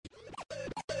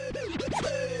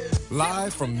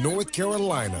Live from North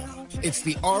Carolina, it's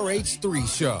the RH3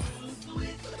 Show.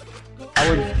 I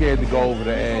wasn't scared to go over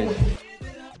the edge.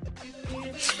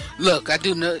 Look, I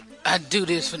do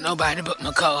this for nobody but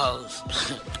my co-host.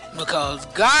 Because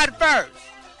God first,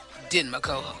 then my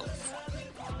co-host.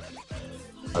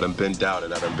 I done been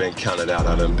doubted, I done been counted out,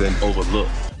 I done been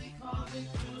overlooked.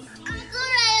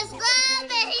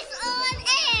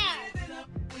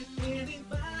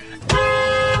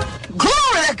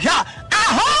 Glory to God. I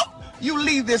hope you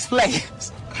leave this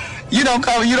place. You don't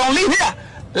leave here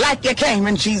like you came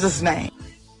in Jesus' name.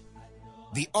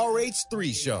 The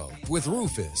RH3 Show with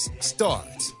Rufus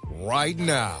starts right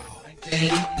now.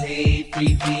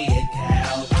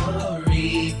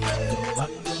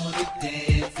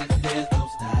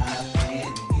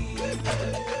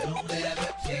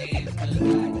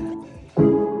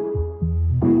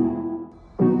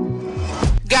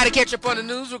 Got to catch up on the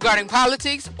news regarding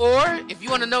politics, or if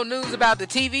you want to know news about the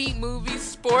TV, movies,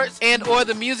 sports, and or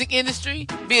the music industry,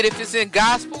 be it if it's in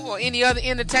gospel or any other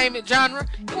entertainment genre,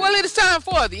 well, it is time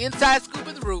for the Inside Scoop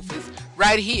of the Rufus,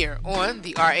 right here on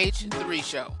the RH3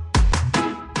 Show.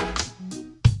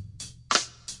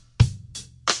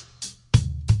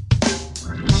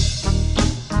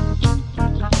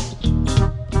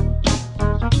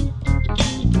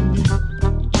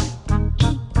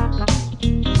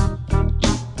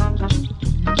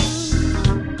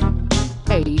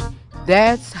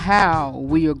 That's how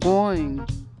we are going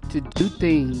to do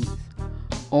things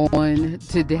on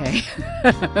today.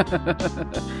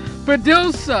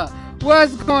 Producer,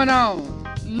 what's going on?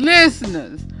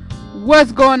 Listeners,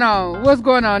 what's going on? What's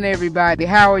going on, everybody?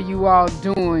 How are you all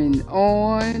doing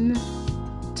on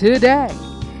today?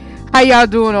 How y'all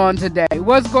doing on today?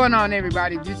 What's going on,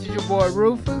 everybody? This is your boy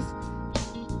Rufus,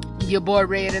 your boy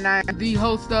Red, and I am the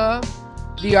host of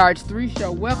the RH3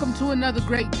 Show. Welcome to another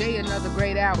great day, another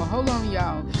great hour. Hold on,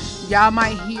 y'all. Y'all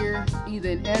might hear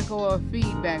either an echo or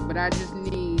feedback, but I just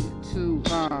need to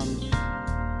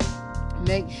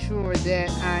make sure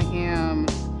that I am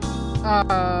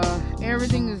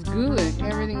everything is good.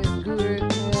 Everything is good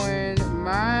on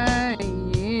my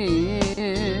end.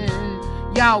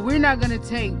 Y'all, we're not gonna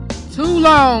take too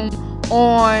long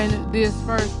on this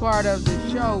first part of the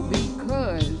show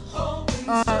because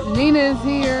Nina is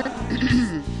here,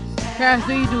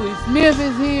 Pastor Dewey Smith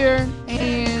is here,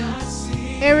 and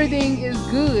everything is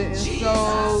good. And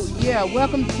so, yeah,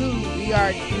 welcome to the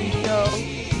RH3 Show,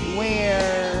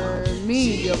 where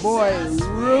me, your boy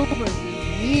Rufus, is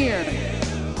here.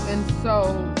 And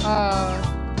so,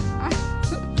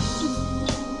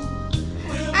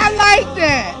 I like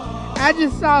that. I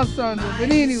just saw something, but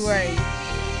anyway.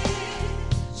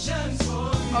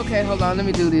 Okay, hold on. Let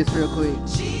me do this real quick.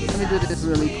 Let me do this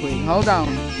really quick. Hold on.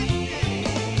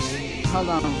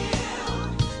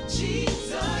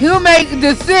 He'll make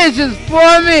decisions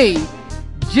for me.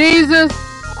 Jesus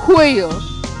will.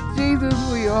 Jesus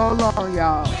will. Hold on,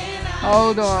 y'all.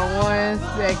 Hold on 1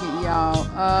 second, y'all.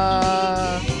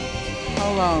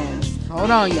 Hold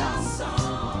on, y'all.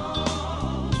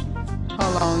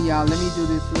 Hold on, y'all. Let me do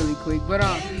this really quick. But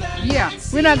yeah,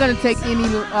 we're not gonna take any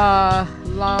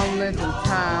long length of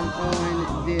time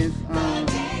on this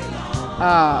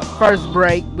first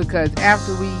break, because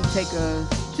after we take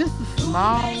just a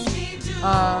small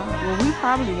well, we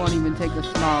probably won't even take a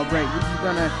small break. We're just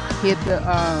gonna hit the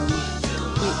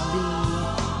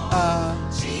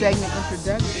segment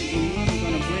introduction, and we're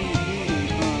gonna bring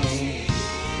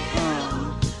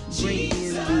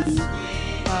in the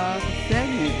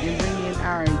segment and bring in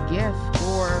our guest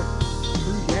for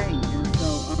today. And so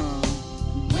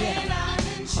yeah,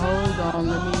 hold on,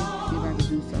 let me see if I can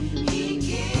do something really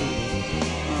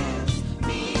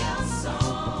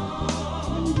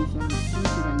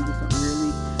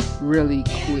really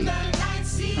quick.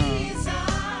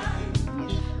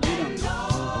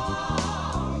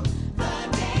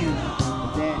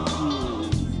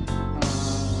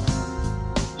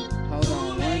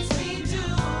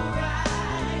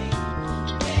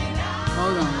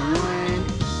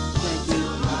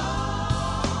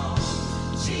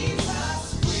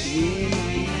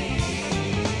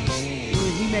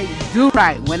 Do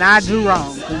right when I do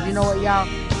wrong, because you know what, y'all,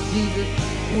 Jesus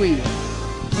will.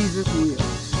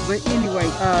 But anyway,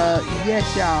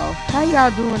 yes, y'all, how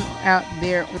y'all doing out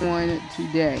there on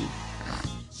today?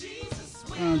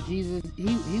 Jesus,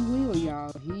 he will,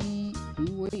 y'all, he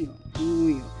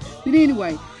will. But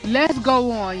anyway, let's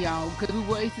go on, y'all, because we're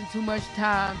wasting too much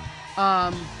time.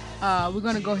 We're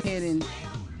gonna go ahead and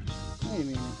wait a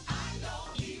minute.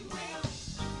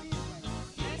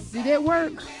 Did that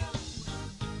work?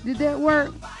 Did that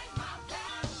work?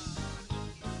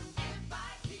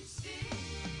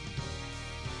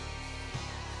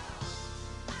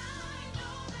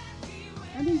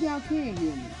 think y'all can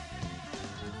hear me.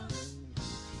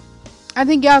 I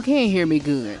think y'all can hear me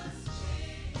good.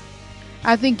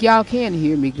 I think y'all can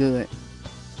hear me good.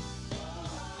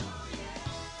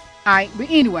 Alright, but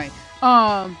anyway,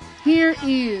 here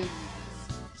is,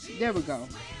 there we go.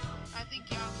 I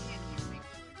think y'all can hear me.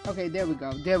 Okay, there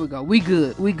we go. We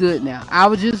good now.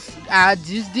 I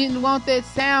just didn't want that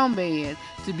sound bad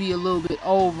to be a little bit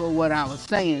over what I was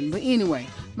saying. But anyway,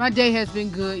 my day has been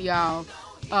good, y'all.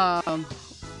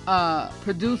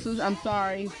 Producers, I'm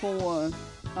sorry for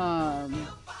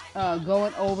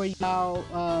going over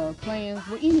y'all plans.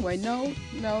 Well, anyway, no,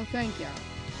 thank y'all.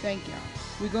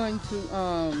 We're going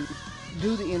to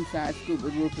do the inside scoop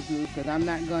with Rufus News because I'm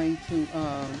not going to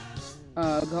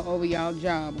go over y'all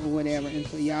job or whatever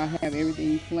until y'all have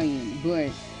everything planned.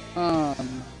 But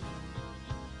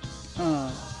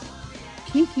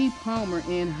Keke Palmer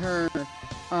and her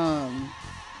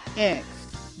ex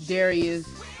Darius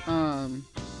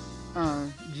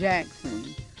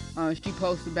Jackson, she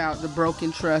posted about the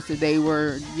broken trust that they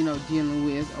were, dealing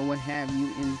with or what have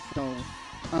you, and so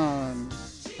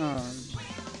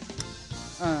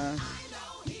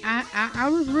I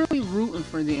was really rooting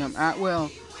for them. I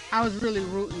was really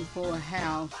rooting for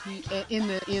how he in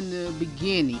the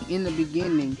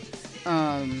beginning,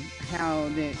 how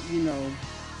that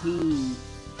he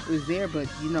was there, but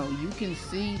you can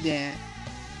see that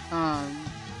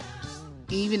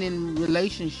even in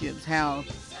relationships how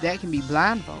that can be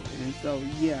blindfolded, and so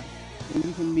yeah, and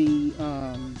you can be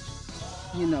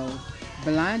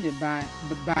blinded by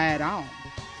it all,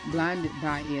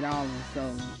 and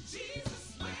so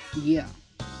yeah,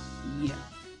 you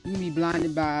can be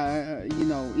blinded by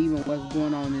even what's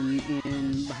going on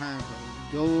in behind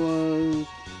closed doors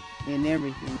and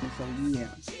everything, and so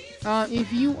yeah.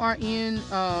 If you are in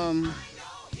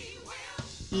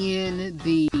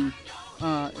the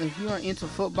if you are into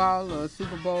football or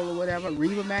Super Bowl or whatever,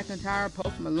 Reba McEntire,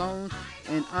 Post Malone,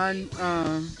 and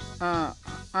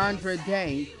Andre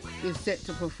Day is set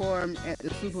to perform at the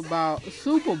Super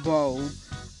Bowl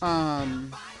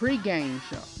pre-game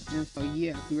show. And so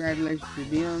yeah, congratulations to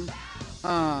them.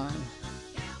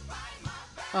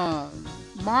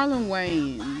 Marlon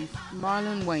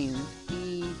Wayans,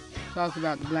 he talks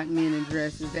about the black men in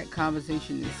dresses. That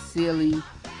conversation is silly,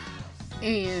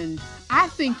 and I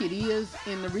think it is,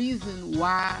 and the reason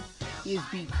why is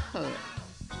because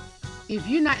if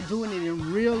you're not doing it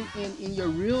in your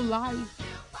real life,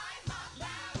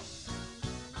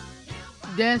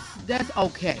 that's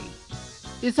okay.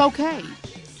 It's okay.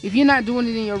 If you're not doing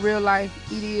it in your real life,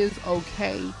 it is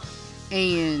okay.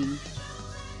 And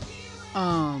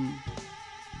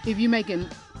if you're making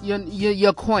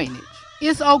your coinage,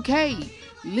 it's okay.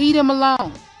 Leave them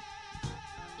alone.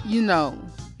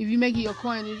 If you're making your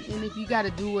coinage, and if you got to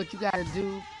do what you got to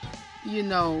do,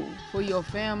 for your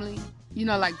family,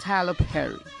 like Tyler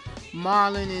Perry,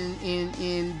 Marlon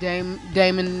and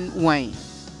Damon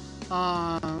Wayans,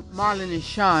 Marlon and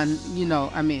Sean,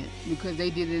 because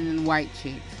they did it in White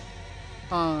Chicks.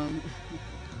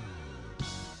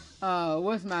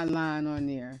 What's my line on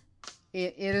there?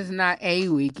 It is not a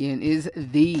weekend, it's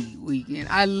the weekend.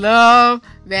 I love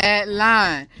that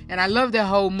line. And I love that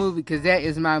whole movie because that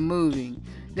is my movie.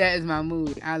 I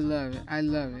love it.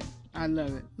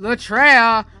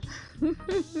 Latrell.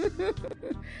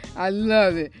 I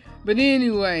love it. But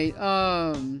anyway,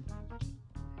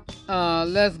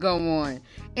 let's go on.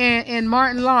 And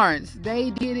Martin Lawrence,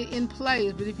 they did it in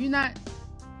plays. But if you're not,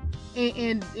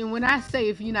 and when I say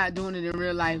if you're not doing it in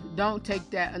real life, don't take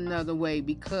that another way,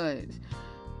 because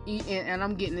and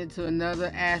I'm getting into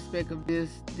another aspect of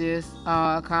this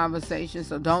conversation,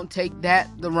 so don't take that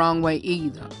the wrong way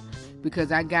either,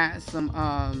 because I got some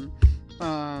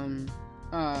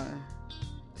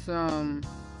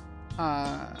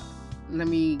let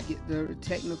me get the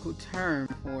technical term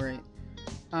for it.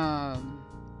 I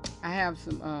have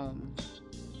some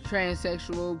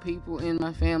transsexual people in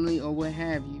my family or what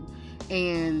have you,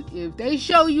 and if they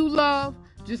show you love,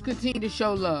 just continue to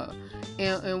show love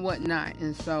and whatnot.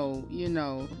 And so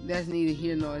that's neither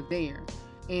here nor there.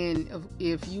 And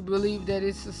if you believe that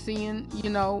it's a sin,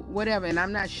 whatever. And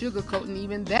I'm not sugarcoating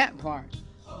even that part,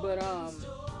 but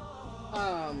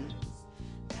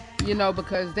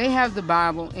because they have the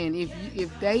Bible, and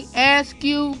if they ask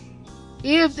you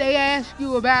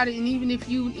about it, and even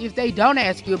if they don't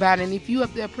ask you about it, and if you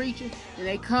up there preaching and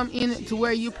they come in to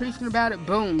where you're preaching about it,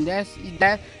 boom, that's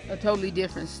a totally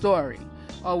different story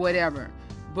or whatever.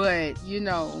 But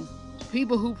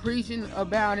people who preaching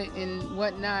about it and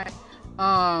whatnot,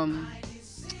 and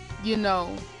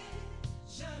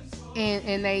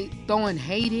they throwing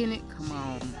hate in it,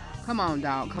 come on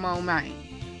dog, come on man.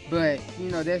 But,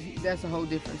 that's a whole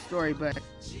different story. But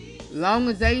long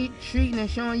as they treating and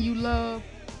showing you love,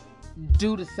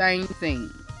 do the same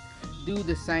thing. Do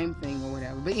the same thing or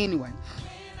whatever. But anyway,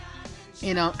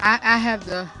 I have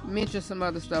to mention some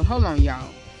other stuff. Hold on, y'all.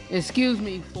 Excuse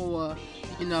me for,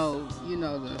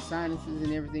 the sinuses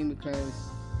and everything, because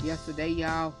yesterday,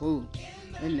 y'all,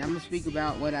 and I'm going to speak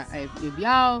about what if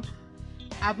y'all,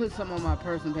 I put some on my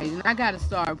personal page, and I got to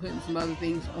start putting some other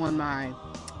things on my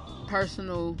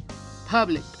personal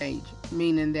public page,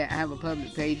 meaning that I have a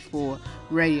public page for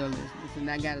radio listeners, and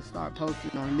I got to start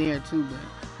posting on there too,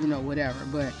 but, whatever.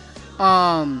 But,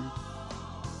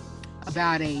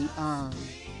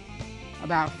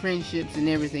 about friendships and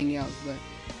everything else. But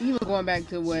even going back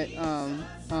to what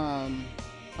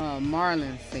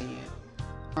Marlon said,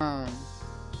 or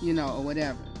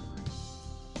whatever.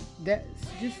 That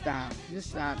just stop,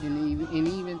 and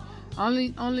even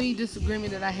only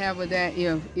disagreement that I have with that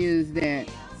is that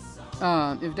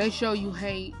if they show you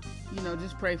hate,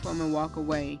 just pray for them and walk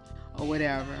away or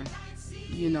whatever.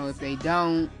 If they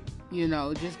don't,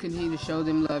 just continue to show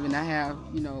them love, and I have,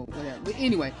 whatever. But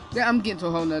anyway, I'm getting to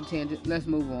a whole nother tangent. Let's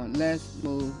move on.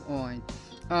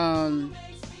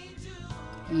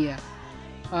 Yeah.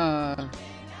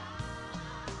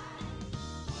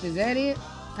 Is that it?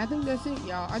 I think that's it,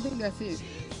 y'all. I think that's it.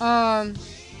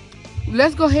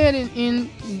 Let's go ahead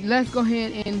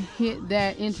and hit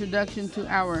that introduction to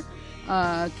our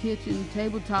kitchen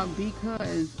table talk,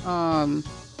 because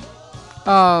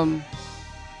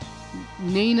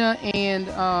Nina and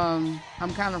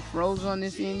I'm kind of froze on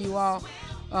this end, you all.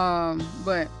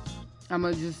 But I'm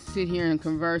gonna just sit here and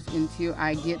converse until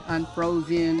I get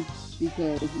unfrozen,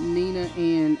 because Nina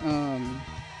and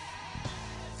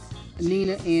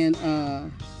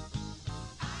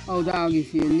old dog is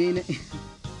here. Nina,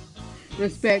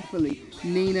 respectfully,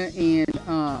 Nina and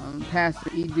Pastor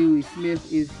E. Dewey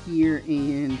Smith is here,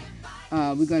 and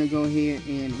we're gonna go ahead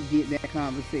and get that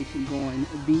conversation going,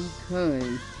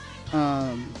 because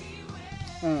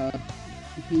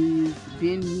he's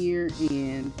been here,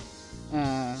 and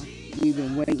we've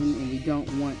been waiting, and we don't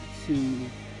want to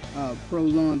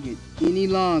prolong it any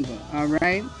longer. All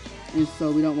right, and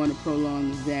so we don't want to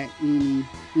prolong that any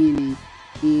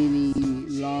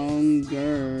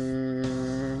longer.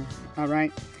 All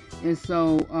right, and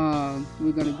so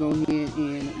we're gonna go ahead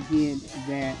and get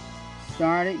that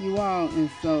started, you all. And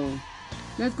so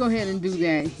let's go ahead and do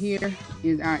that. Here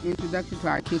is our introduction to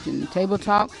our kitchen table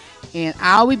talk, and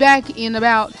I'll be back in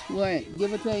about,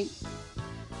 give or take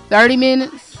 30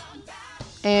 minutes.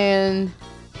 And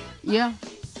yeah,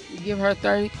 give her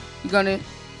 30. You're gonna,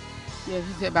 she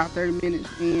said about 30 minutes.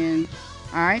 And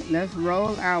all right, let's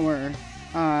roll our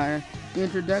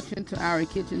introduction to our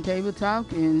kitchen table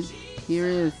talk. And here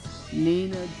is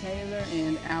Nina Taylor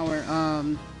and our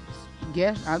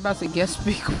guest. I was about to say guest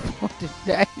speaker for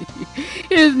today.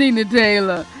 Here's Nina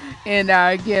Taylor and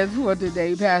our guest for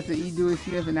today, Pastor E. Dewey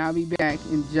Smith, and I'll be back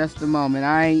in just a moment.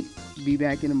 All right, be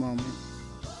back in a moment.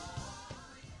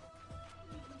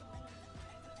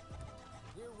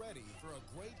 We're ready for a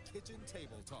great kitchen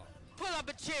table talk. Pull up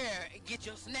a chair and get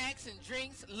your snacks and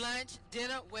drinks, lunch,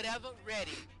 dinner, whatever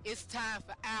ready. It's time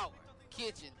for our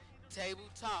kitchen table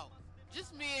talk.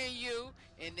 Just me and you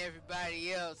and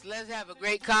everybody else. Let's have a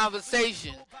great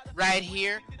conversation right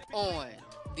here on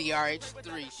the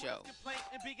RH3 show.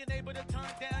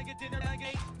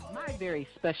 My very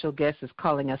special guest is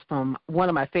calling us from one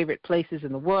of my favorite places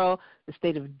in the world, the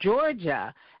state of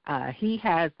Georgia. He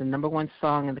has the #1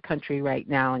 song in the country right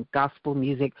now in gospel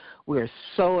music. We're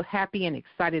so happy and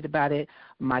excited about it.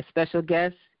 My special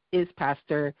guest is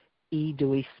Pastor E.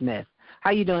 Dewey Smith.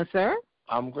 How you doing, sir?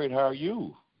 I'm great. How are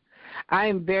you? I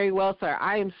am very well, sir.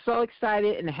 I am so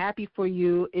excited and happy for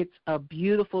you. It's a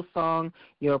beautiful song.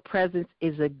 Your presence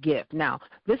is a gift. Now,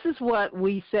 this is what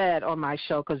we said on my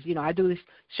show, because, I do these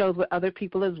shows with other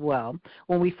people as well.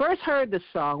 When we first heard the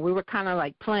song, we were kind of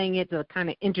like playing it to kind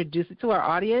of introduce it to our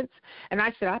audience. And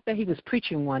I said, I bet he was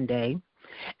preaching one day.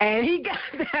 And he got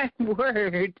that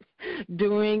word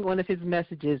during one of his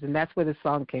messages, and that's where the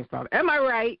song came from. Am I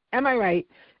right? Am I right?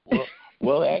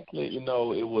 Well, actually, it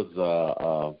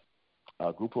was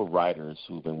a group of writers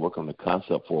who've been working on the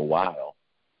concept for a while,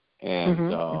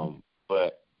 and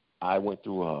but I went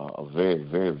through a very,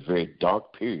 very, very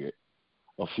dark period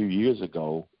a few years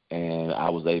ago, and I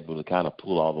was able to kind of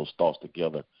pull all those thoughts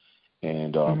together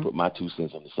and put my 2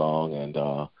 cents on the song. And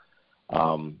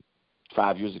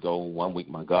 5 years ago, one week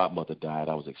my godmother died.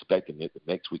 I was expecting it. The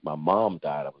next week my mom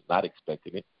died. I was not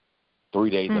expecting it. 3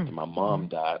 days after my mom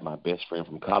died, my best friend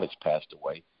from college passed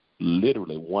away.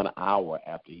 Literally 1 hour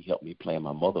after he helped me plan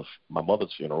my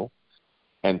mother's funeral.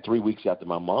 And 3 weeks after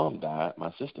my mom died,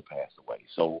 my sister passed away.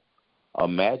 So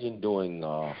imagine doing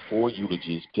 4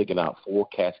 eulogies, picking out 4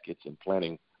 caskets, and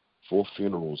planning 4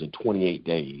 funerals in 28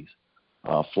 days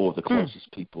for the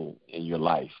closest people in your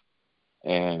life.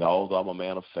 And although I'm a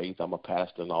man of faith, I'm a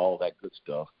pastor and all that good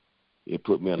stuff, it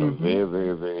put me in a very,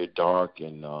 very, very dark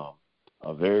and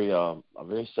a very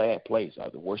sad place,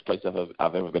 the worst place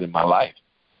I've ever been in my life.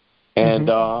 And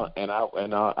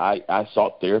I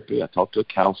sought therapy. I talked to a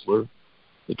counselor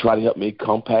to try to help me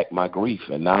unpack my grief.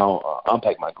 And now I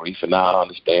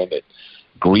understand that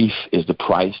grief is the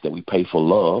price that we pay for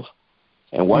love.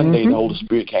 And one day the Holy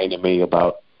Spirit came to me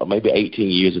about maybe 18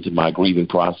 years into my grieving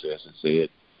process and said,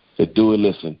 Dewey,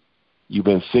 listen, you've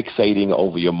been fixating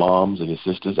over your mom's and your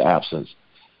sister's absence,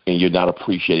 and you're not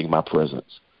appreciating my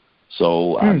presence.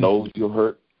 So I know you're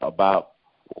hurt about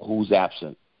who's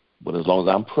absent, but as long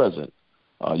as I'm present,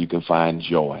 you can find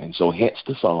joy. And so hence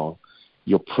the song,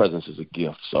 Your Presence is a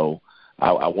Gift. So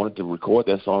I wanted to record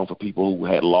that song for people who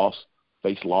had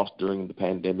faced loss during the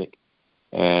pandemic,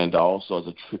 and also as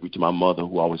a tribute to my mother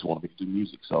who always wanted me to do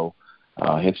music. So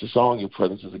hence the song, Your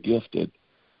Presence is a Gift,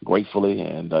 gratefully,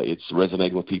 and it's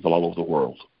resonating with people all over the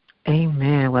world.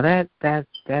 Amen. Well, that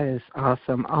is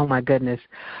awesome. Oh my goodness,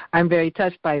 I'm very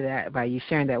touched by that, by you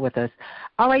sharing that with us.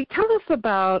 All right, tell us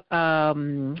about. I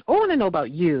want to know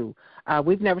about you.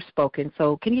 We've never spoken,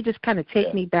 so can you just kind of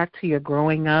take me back to your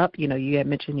growing up? You know, you had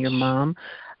mentioned your mom.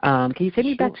 Can you take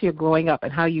me back to your growing up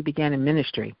and how you began in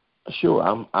ministry?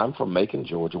 Sure. I'm from Macon,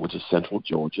 Georgia, which is central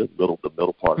Georgia, the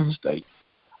middle part of the state.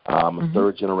 I'm a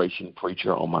third-generation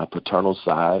preacher on my paternal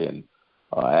side, and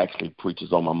actually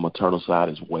preaches on my maternal side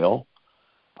as well.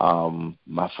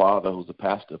 My father, who's a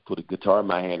pastor, put a guitar in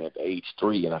my hand at age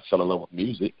 3, and I fell in love with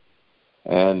music.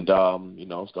 And,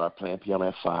 started playing piano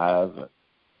at 5,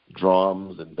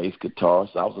 drums and bass guitar.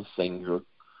 So I was a singer,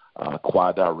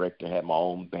 choir director, had my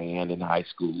own band in high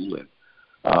school, and,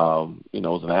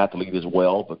 was an athlete as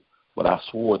well. But I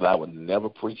swore that I would never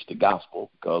preach the gospel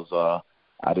because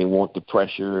I didn't want the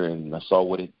pressure, and I saw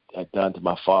what it had done to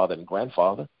my father and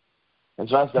grandfather. And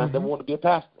so I said I never wanted to be a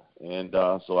pastor. And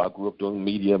so I grew up doing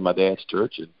media in my dad's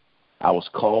church, and I was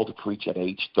called to preach at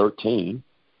age 13.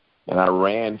 And I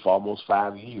ran for almost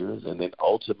 5 years. And then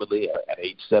ultimately at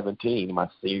age 17, my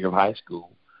senior year of high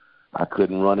school, I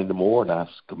couldn't run anymore, and I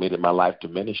committed my life to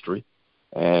ministry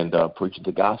and preaching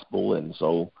the gospel. And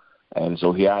so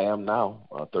here I am now,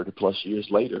 30-plus years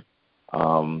later.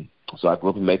 So I grew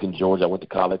up in Macon, Georgia. I went to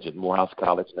college at Morehouse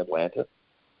College in Atlanta.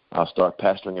 I started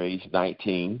pastoring at age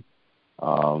 19.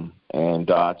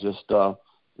 And I just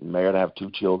married. I have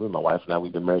 2 children. My wife and I,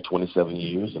 we've been married 27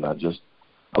 years. And I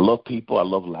love people. I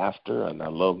love laughter, and I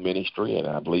love ministry. And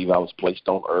I believe I was placed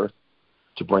on earth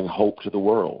to bring hope to the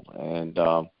world. And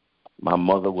my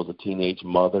mother was a teenage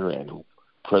mother and who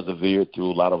persevered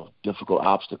through a lot of difficult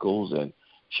obstacles. And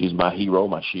she's my hero,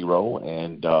 my shero.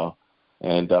 And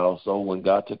so when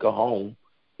God took her home,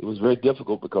 it was very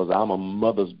difficult because I'm a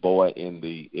mother's boy in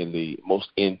the most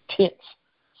intense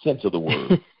sense of the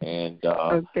word. And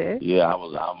I'm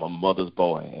a mother's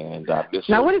boy, and I miss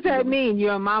her. Now, what does that mean?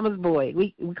 You're a mama's boy.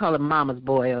 We call it mama's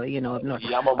boy, or up north.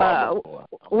 Yeah, I'm a mama's boy.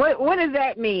 What does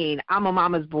that mean? I'm a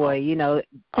mama's boy.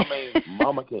 I mean,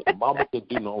 mama can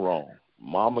do no wrong.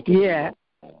 Mama can. Do no wrong.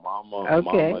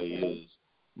 Mama is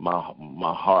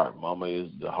my heart. Mama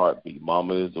is the heartbeat.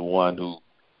 Mama is the one who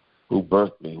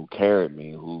birthed me, who carried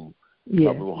me, who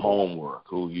helped me with homework,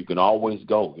 who you can always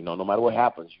go. No matter what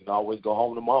happens, you can always go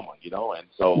home to mama.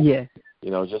 And so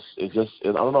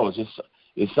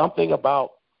it's something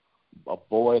about a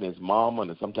boy and his mama,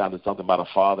 and sometimes it's something about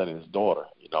a father and his daughter.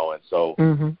 And so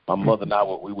my mother and I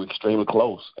we were extremely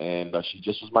close, and she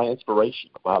just was my inspiration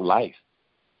about life,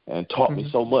 and taught me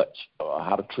so much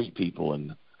how to treat people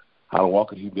and how to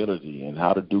walk in humility and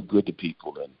how to do good to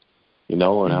people, and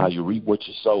and how you reap what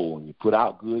you sow, and you put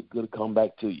out good will come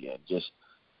back to you, and just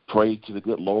pray to the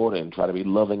good Lord and try to be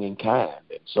loving and kind.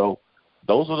 And so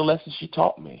those are the lessons she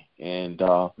taught me, and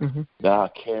that I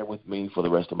carry with me for the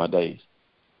rest of my days.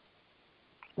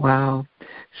 Wow.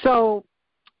 So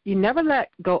you never let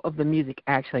go of the music,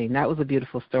 actually, and that was a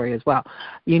beautiful story as well.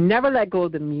 You never let go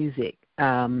of the music.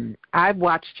 I've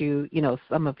watched you,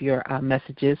 some of your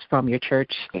messages from your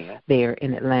church there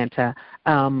in Atlanta.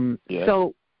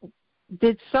 So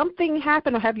did something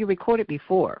happen, or have you recorded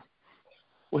before?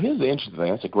 Well, here's the interesting thing.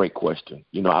 That's a great question.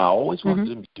 I always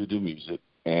wanted to do music,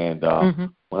 and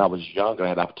when I was younger, I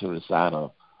had the opportunity to sign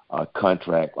a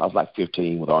contract. I was like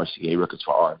 15 with RCA Records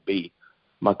for R&B.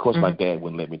 Of course, my dad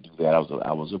wouldn't let me do that. I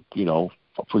was a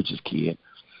preacher's kid.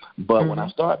 But when I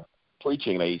started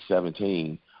preaching at age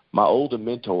 17, my older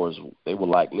mentors, they were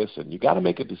like, listen, you got to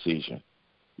make a decision.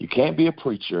 You can't be a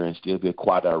preacher and still be a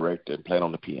choir director and play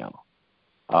on the piano,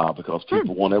 because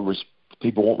people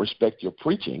won't respect your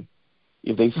preaching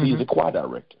if they see you as a choir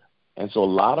director. And so a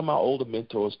lot of my older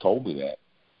mentors told me that.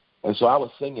 And so I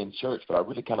was singing in church, but I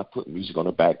really kind of put music on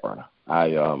the back burner. I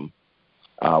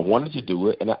wanted to do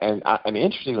it, and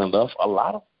interestingly enough, a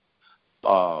lot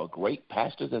of great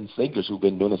pastors and singers who've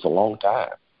been doing this a long time,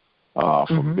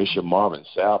 from Bishop Marvin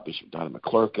Sapp, Bishop Donnie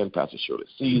McClurkin, Pastor Shirley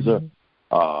Caesar,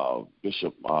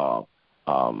 Bishop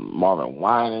Marvin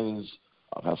Winans,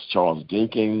 Pastor Charles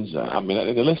Dinkins. I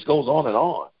mean, the list goes on and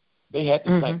on. They had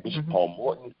the same, Bishop Paul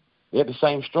Morton. They had the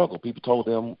same struggle. People told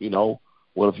them,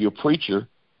 well, if you're a preacher,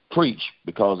 preach,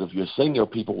 because if you're a singer,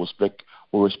 people will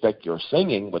respect your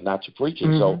singing, but not your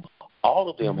preaching. So all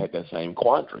of them had that same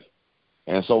quandary.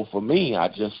 And so for me, I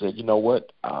just said, you know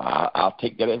what, I'll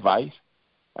take that advice,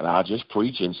 and I'll just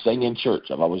preach and sing in church.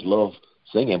 I've always loved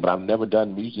singing, but I've never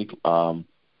done music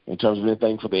in terms of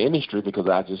anything for the industry, because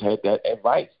I just had that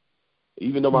advice.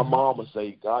 Even though my mom would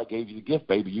say, God gave you the gift,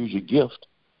 baby, use your gift,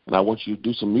 and I want you to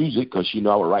do some music, because she knew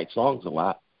I would write songs a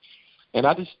lot. And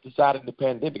I just decided in the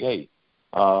pandemic, hey,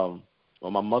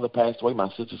 when my mother passed away, my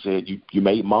sister said, you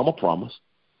made mom a promise.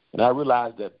 And I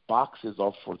realized that boxes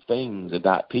are for things and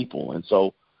not people. And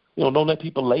so, don't let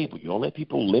people label you. Don't let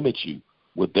people limit you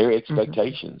with their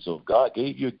expectations. So if God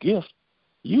gave you a gift,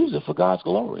 use it for God's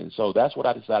glory. And so that's what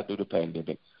I decided to do the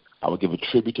pandemic. I would give a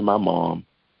tribute to my mom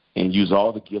and use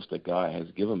all the gifts that God has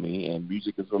given me. And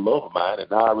music is a love of mine. And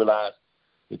now I realize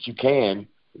that you can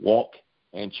walk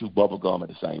and chew bubble gum at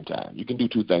the same time. You can do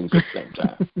two things at the same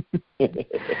time.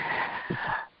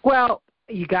 Well,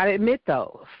 you got to admit,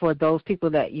 though, for those people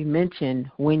that you mentioned,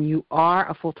 when you are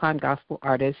a full-time gospel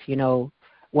artist,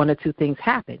 one or two things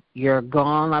happen. You're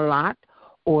gone a lot,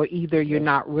 or either you're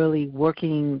not really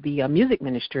working the music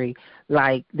ministry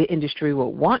like the industry would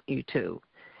want you to.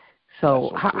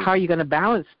 So how are you going to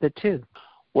balance the two?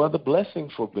 Well, the blessing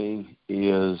for me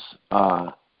is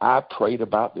I prayed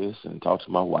about this and talked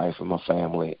to my wife and my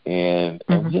family, and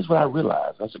here's what I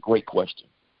realized. That's a great question.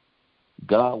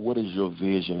 God, what is your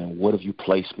vision, and what have you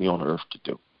placed me on earth to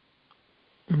do?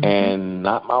 And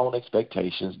not my own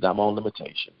expectations, not my own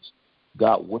limitations.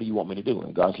 God, what do you want me to do?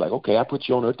 And God's like, okay, I put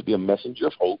you on earth to be a messenger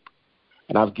of hope,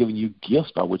 and I've given you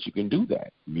gifts by which you can do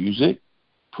that. Music,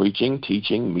 preaching,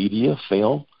 teaching, media,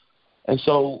 film. And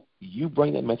so you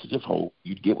bring that message of hope,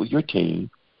 you get with your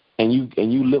team, and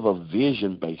you live a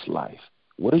vision-based life.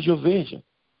 What is your vision?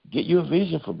 Get your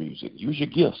vision for music. Use your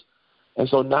gifts. And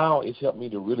so now it's helped me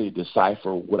to really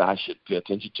decipher what I should pay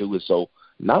attention to. And so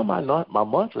now my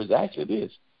mantra is actually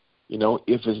this.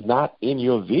 If it's not in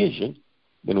your vision,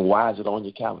 then why is it on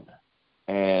your calendar?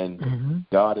 And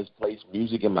God has placed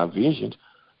music in my vision.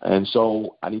 And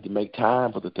so I need to make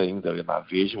time for the things that are in my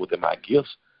vision, within my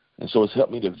gifts. And so it's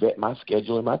helped me to vet my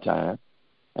schedule and my time.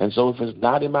 And so if it's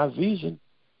not in my vision,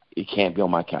 it can't be on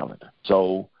my calendar.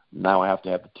 So now I have to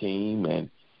have the team and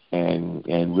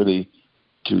really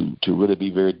to really be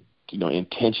very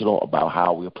intentional about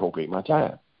how we appropriate my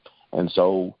time. And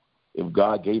so if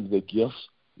God gave me the gifts,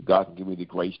 God can give me the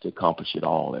grace to accomplish it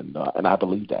all, and I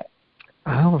believe that.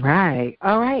 All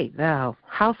right. Now,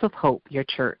 House of Hope, your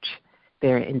church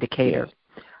there in Decatur.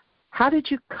 Yes. How did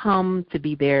you come to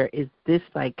be there? Is this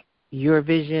like your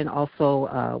vision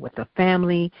also with the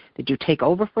family? Did you take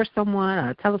over for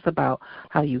someone? Tell us about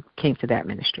how you came to that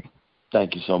ministry.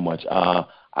 Thank you so much. I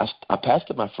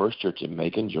pastored my first church in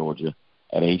Macon, Georgia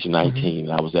at age 19,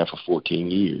 and I was there for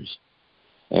 14 years.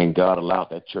 And God allowed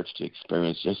that church to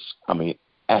experience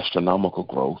astronomical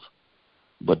growth.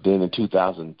 But then in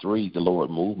 2003, the Lord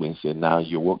moved me and said, now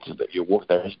your work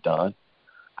there is done.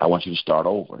 I want you to start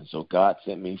over. And so God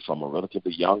sent me from a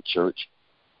relatively young church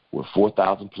with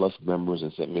 4,000-plus members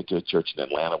and sent me to a church in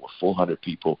Atlanta with 400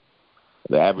 people.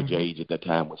 The average age at that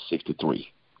time was 63.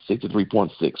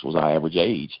 63.6 was our average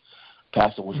age.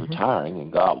 Pastor was retiring,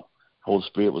 and Holy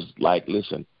Spirit was like,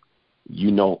 listen,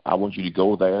 I want you to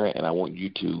go there, and I want you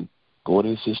to go to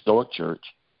this historic church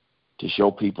to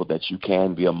show people that you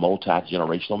can be a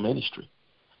multi-generational ministry.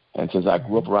 And since I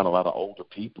grew up around a lot of older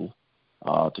people,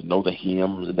 to know the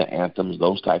hymns and the anthems,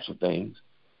 those types of things,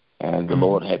 and the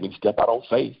Lord had me step out on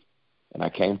faith. And I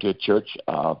came to a church,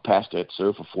 pastor had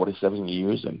served for 47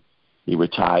 years, and he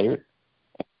retired.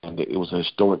 And it was a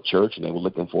historic church, and they were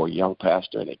looking for a young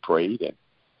pastor, and they prayed,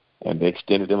 and they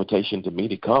extended the invitation to me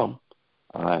to come.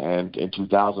 And in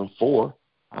 2004,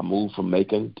 I moved from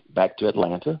Macon back to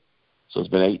Atlanta. So it's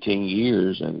been 18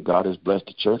 years, and God has blessed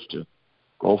the church to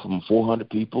go from 400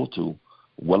 people to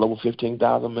well over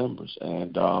 15,000 members.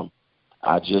 And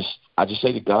I just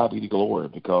say to God be the glory,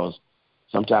 because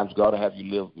sometimes God will have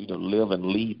you live and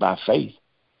lead by faith.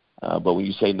 But when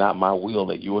you say, not my will,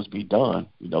 let yours be done,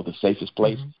 the safest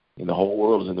place in the whole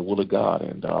world is in the will of God.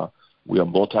 And we are a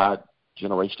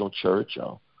multi-generational church,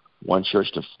 one church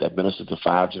that ministers to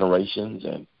 5 generations.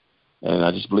 And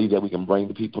I just believe that we can bring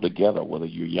the people together, whether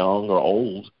you're young or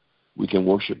old. We can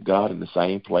worship God in the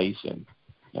same place and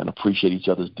appreciate each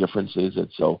other's differences. And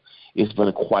so it's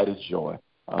been quite a joy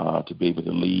to be able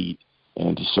to lead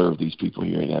and to serve these people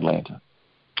here in Atlanta.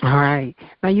 All right.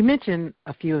 Now, you mentioned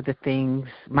a few of the things.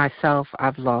 Myself,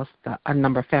 I've lost a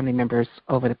number of family members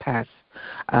over the past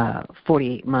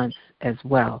 48 months as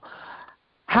well.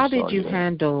 How did you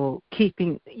handle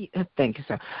keeping – thank you,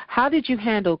 sir. How did you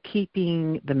handle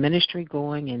keeping the ministry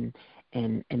going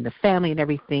and the family and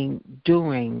everything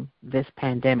during this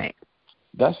pandemic?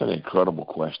 That's an incredible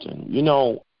question.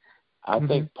 I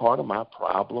think part of my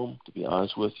problem, to be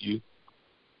honest with you,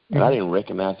 and I didn't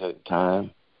recognize it at the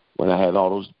time when I had all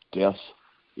those deaths,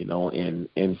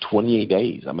 in 28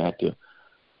 days. I had to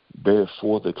bury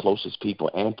 4 of the closest people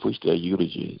and preach their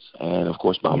eulogies. And, of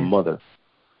course, my mother,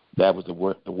 that was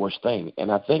the worst thing.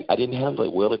 And I think I didn't handle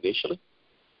it well initially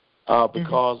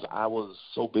because I was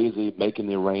so busy making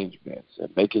the arrangements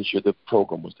and making sure the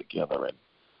program was together and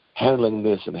handling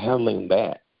this and handling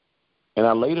that. And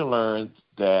I later learned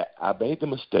that I made the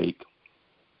mistake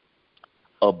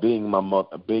of being my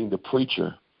mother, being the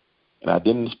preacher, and I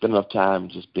didn't spend enough time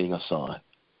just being a son.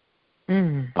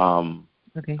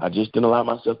 I just didn't allow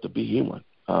myself to be human.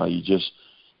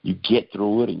 You get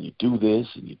through it, and you do this,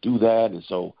 and you do that. And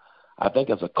so I think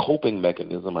as a coping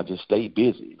mechanism, I just stayed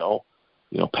busy,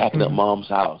 packing up mom's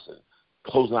house and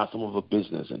closing out some of her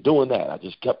business and doing that. I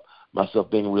just kept myself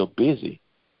being real busy.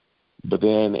 But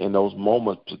then in those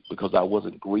moments, because I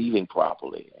wasn't grieving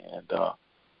properly, and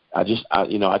I just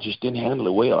didn't handle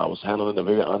it well. I was handling it in a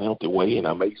very unhealthy way, and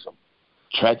I made some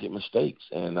tragic mistakes.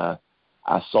 And I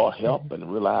sought help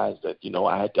and realized that,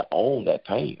 I had to own that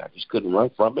pain. I just couldn't run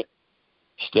from it.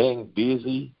 Staying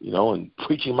busy, and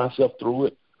preaching myself through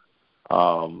it,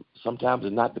 sometimes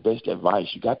is not the best advice.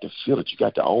 You got to feel it. You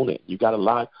got to own it. You got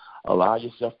to allow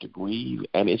yourself to grieve,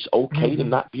 and it's okay to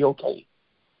not be okay.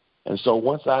 And so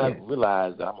once I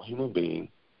realized that I'm a human being,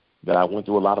 that I went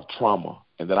through a lot of trauma,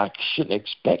 and that I shouldn't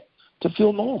expect to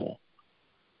feel normal,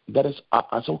 that it's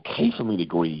okay for me to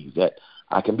grieve, that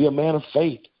I can be a man of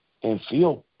faith and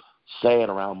feel sad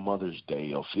around Mother's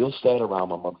Day or feel sad around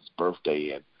my mother's birthday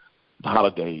and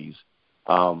holidays.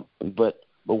 But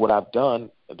what I've done,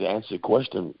 to answer your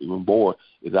question even more,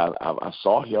 is I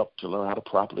sought help to learn how to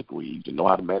properly grieve, to know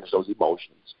how to manage those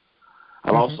emotions.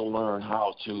 I've also learned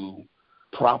how to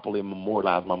properly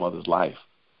memorialize my mother's life.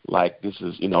 Like, this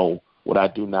is, what I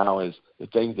do now is the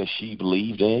things that she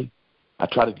believed in, I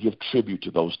try to give tribute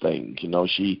to those things.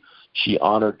 She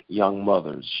honored young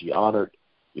mothers. She honored,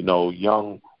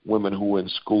 young women who were in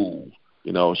school.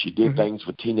 She did things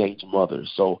for teenage mothers.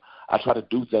 So I try to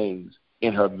do things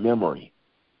in her memory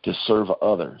to serve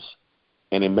others.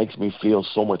 And it makes me feel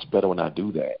so much better when I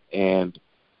do that. And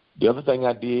the other thing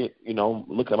I did,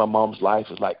 looking at my mom's life,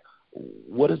 is like,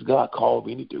 what has God called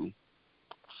me to do?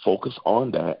 Focus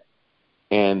on that.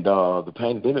 And the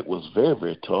pandemic was very,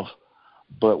 very tough.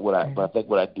 But I think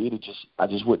what I did is I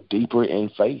just went deeper in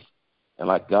faith. And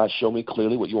like, God, show me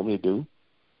clearly what you want me to do,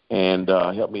 and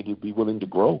help me to be willing to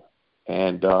grow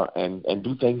and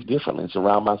do things differently and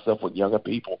surround myself with younger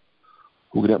people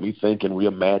who can help me think and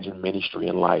reimagine ministry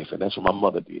and life. And that's what my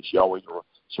mother did. She always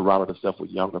surrounded herself with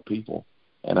younger people.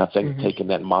 And I think taking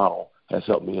that model has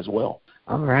helped me as well.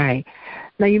 All right.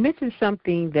 Now, you mentioned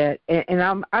something that, and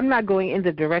I'm not going in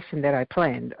the direction that I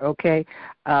planned, okay?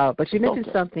 But you mentioned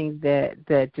something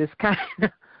that just kind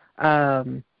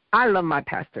of, I love my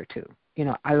pastor too.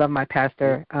 I love my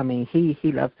pastor. I mean,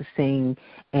 he loves to sing,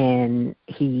 and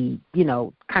he,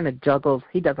 kind of juggles.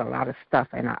 He does a lot of stuff,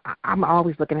 and I'm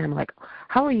always looking at him like,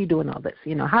 how are you doing all this?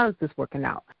 How is this working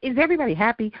out? Is everybody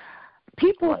happy?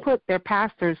 People put their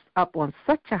pastors up on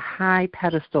such a high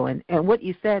pedestal, and what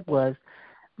you said was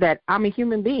that I'm a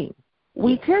human being.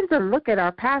 We tend to look at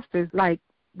our pastors like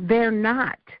they're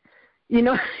not. You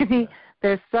know what I mean?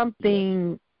 There's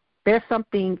something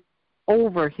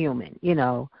overhuman,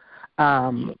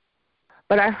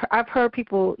 But I've heard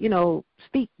people,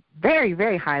 speak very,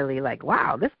 very highly, like,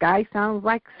 wow, this guy sounds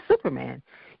like Superman.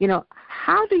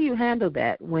 How do you handle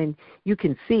that when you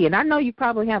can see, and I know you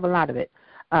probably have a lot of it,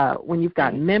 when you've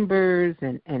got members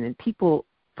and people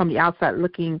from the outside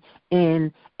looking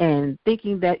in and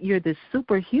thinking that you're this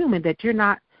superhuman, that you're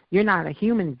not a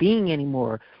human being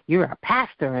anymore. You're a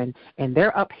pastor, and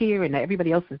they're up here and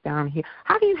everybody else is down here.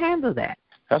 How do you handle that?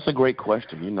 That's a great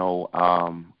question.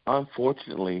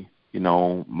 Unfortunately,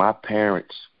 my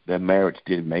parents, their marriage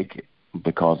didn't make it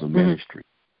because of ministry.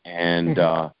 and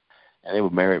they were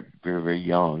married very, very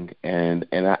young. And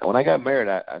when I got married,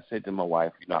 I said to my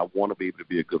wife, I want to be able to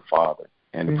be a good father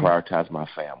and to prioritize my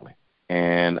family.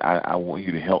 And I want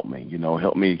you to help me,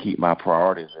 help me to keep my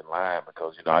priorities in line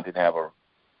because, I didn't have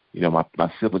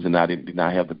my siblings and I did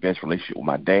not have the best relationship with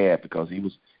my dad because he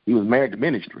was married to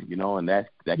ministry, and that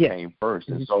came first.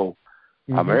 And so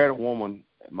I married a woman,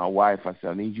 my wife. I said,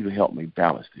 I need you to help me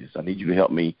balance this. I need you to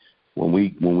help me when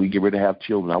we get ready to have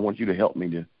children. I want you to help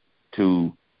me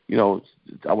to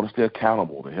I want to stay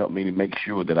accountable, to help me to make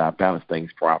sure that I balance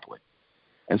things properly.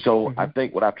 And so I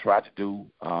think what I tried to do,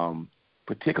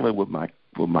 particularly with my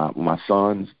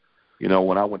sons,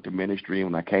 when I went to ministry,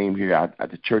 when I came here,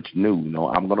 the church knew,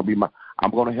 I'm going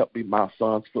to help be my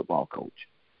son's football coach.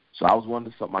 So I was one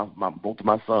of both of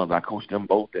my sons. I coached them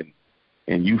both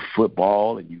in youth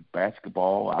football and youth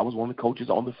basketball. I was one of the coaches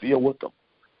on the field with them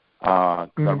because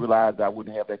I realized I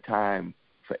wouldn't have that time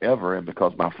forever, and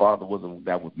because my father wasn't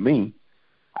that with me,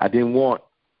 I didn't want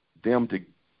them to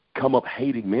come up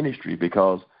hating ministry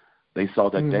because they saw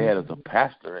that dad as a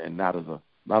pastor and not as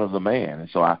a man. And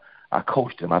so I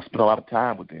coached them. I spent a lot of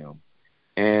time with them.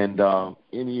 And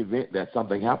in the event that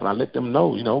something happened, I let them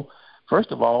know,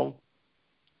 first of all,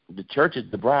 the church is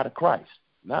the bride of Christ,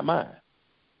 not mine.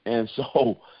 And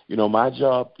so, my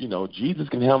job, Jesus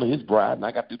can handle his bride, and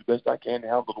I got to do the best I can to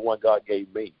handle the one God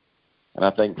gave me. And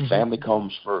I think family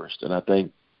comes first. And I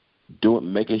think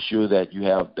making sure that you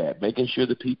have that, making sure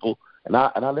that people, and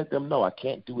I let them know I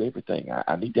can't do everything.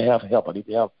 I need to have help. I need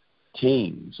to have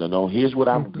teams. Here's what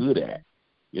I'm good at.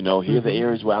 Here are the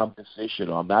areas where I'm deficient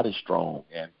or I'm not as strong.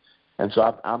 And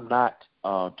so I'm not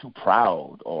too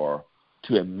proud or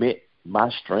to admit my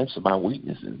strengths or my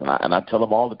weaknesses. And I tell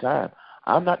them all the time,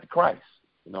 I'm not the Christ.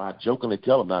 I jokingly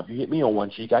tell them, now, if you hit me on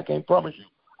one cheek, I can't promise you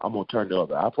I'm going to turn the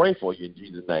other. I pray for you in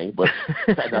Jesus' name. But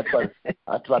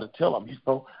I try to tell them,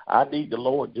 I need the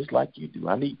Lord just like you do.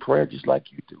 I need prayer just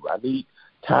like you do. I need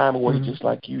time away just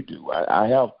like you do. I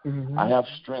have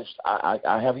strengths.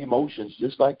 I have emotions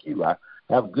just like you. I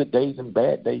have good days and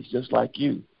bad days just like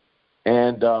you.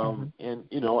 And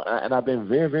I've been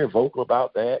very, very vocal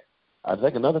about that. I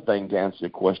think another thing to answer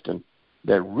your question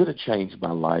that really changed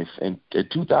my life, in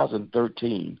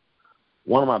 2013,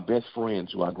 one of my best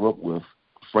friends who I grew up with,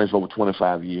 friends for over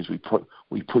 25 years,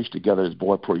 we preached together as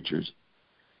boy preachers.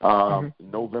 In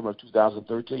November of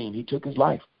 2013, he took his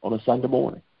life on a Sunday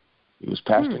morning. He was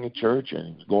pastoring a church and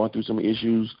he was going through some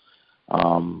issues,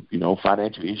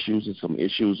 financial issues and some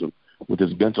issues with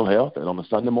his mental health. And on a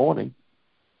Sunday morning,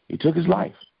 he took his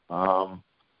life.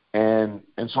 And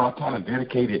so I kind of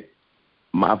dedicated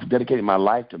my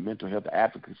life to mental health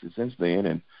advocacy since then.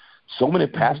 And so many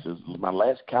pastors, my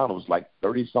last count was like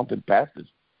 30-something pastors,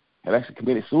 had actually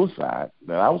committed suicide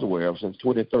that I was aware of since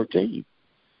 2013.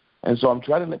 And so I'm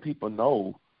trying to let people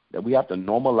know that we have to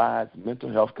normalize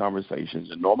mental health conversations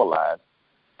and normalize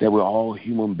that we're all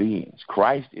human beings.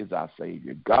 Christ is our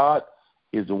Savior. God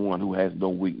is the one who has no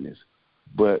weakness.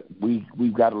 But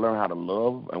we've got to learn how to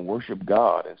love and worship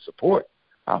God and support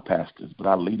our pastors. But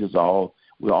our leaders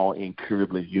we're all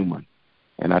incurably human.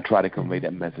 And I try to convey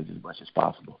that message as much as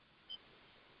possible.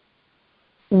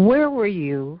 Where were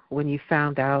you when you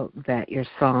found out that your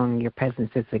song, Your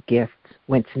Presence is a Gift,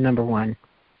 went to number one?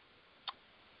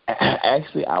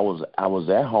 Actually, I was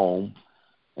at home,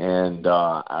 and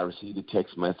I received a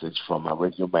text message from my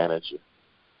radio manager.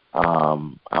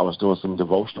 I was doing some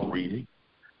devotional reading,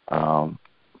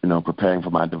 preparing for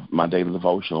my daily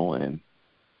devotional, and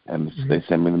they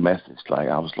sent me the message.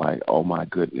 I was like, oh my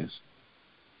goodness,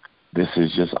 this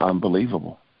is just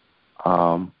unbelievable.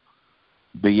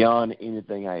 Beyond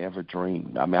anything I ever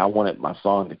dreamed. I mean, I wanted my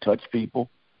song to touch people,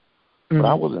 but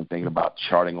I wasn't thinking about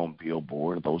charting on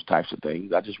Billboard or those types of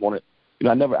things. I just wanted,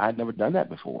 I'd never done that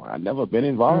before. I'd never been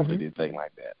involved in anything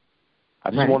like that.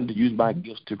 I just wanted to use my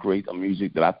gifts to create a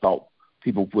music that I thought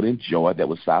people would enjoy, that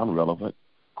would sound relevant.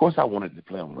 Of course, I wanted to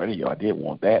play on radio. I did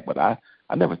want that, but I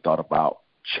never thought about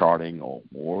charting or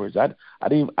awards. I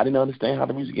didn't understand how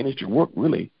the music industry worked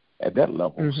really at that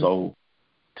level. So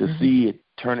to see it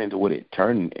turn into what it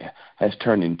has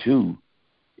turned into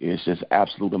is just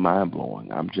absolutely mind blowing.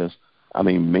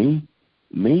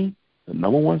 Me, the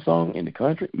number one song in the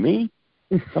country, me,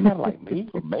 somebody like me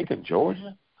from Macon,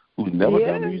 Georgia, who's never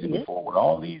done music before, with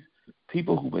all these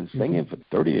people who've been singing for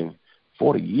 30 and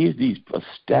 40 years, these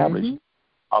established,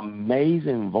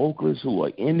 amazing vocalists who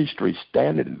are industry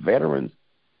standard veterans,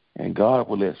 and God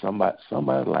will let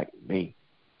somebody like me,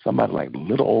 somebody like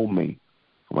little old me,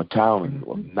 from a town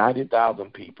of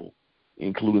 90,000 people,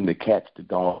 including the cats, the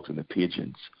dogs, and the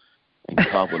pigeons, and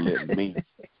God will let me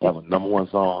have a number one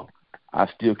song. I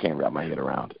still can't wrap my head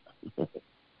around it.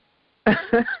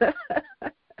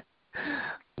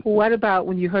 What about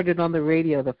when you heard it on the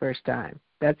radio the first time?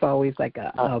 That's always like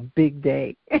a big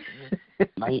day.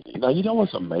 Now, you know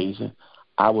what's amazing?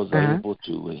 I was able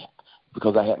to,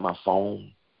 because I had my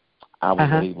phone, I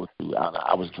was able to,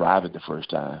 I was driving the first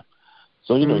time.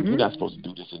 So, you know, you're not supposed to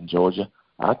do this in Georgia.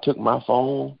 I took my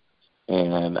phone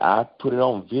and I put it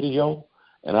on video,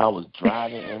 and I was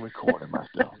driving and recording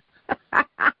myself.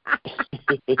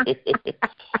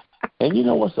 And you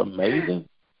know what's amazing?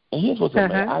 And here's what's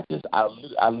amazing. I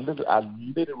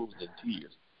literally was in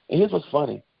tears. And here's what's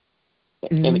funny.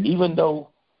 And even though,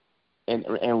 and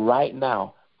right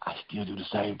now, I still do the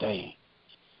same thing.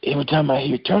 Every time I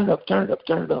hear turn it up, turn it up,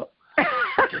 turn it up,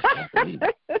 I just can't believe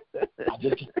it.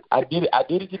 I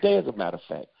did it today, as a matter of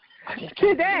fact.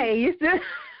 Today, you still?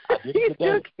 I did it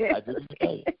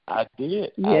today. I did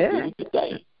it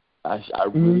today. I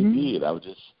really did. I was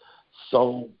just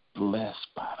so blessed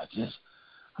by it. This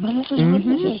is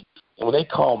really. And when they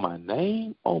call my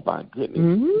name, oh my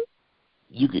goodness,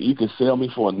 you can sell me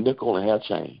for a nickel and have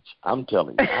change. I'm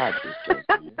telling you, I just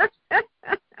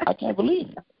can't believe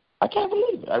it. I can't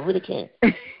believe it. I really can't.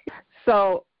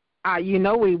 So, you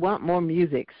know, we want more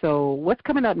music. So, what's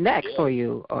coming up next for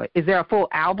you? Or is there a full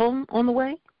album on the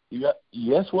way? Yeah,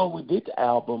 yes. Well, we did the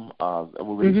album.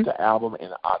 We released the album in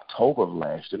October of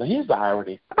last year. Now, here's the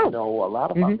irony. You know, a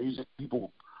lot of my music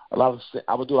people,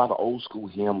 I would do a lot of old school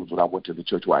hymns when I went to the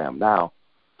church where I am now,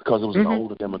 because it was an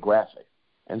older demographic.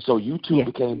 And so YouTube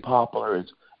became popular,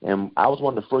 and I was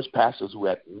one of the first pastors who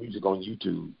had music on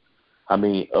YouTube. I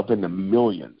mean, up in the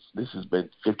millions. This has been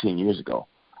 15 years ago.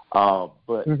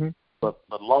 But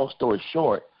long story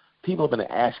short, people have been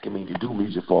asking me to do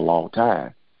music for a long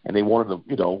time, and they wanted to,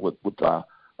 you know, with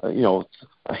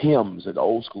hymns and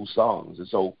old school songs. And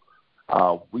so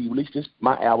we released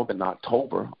my album in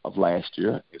October of last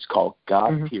year. It's called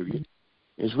God Period.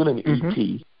 It's really an EP.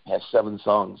 It has 7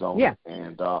 songs on it,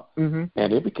 and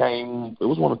it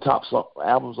was one of the top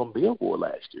albums on Billboard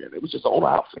last year. And it was just on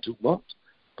out for 2 months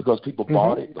because people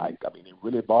bought it. They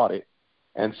really bought it.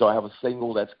 And so I have another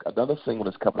single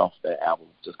that's coming off that album,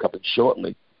 just coming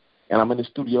shortly. And I'm in the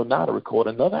studio now to record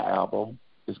another album.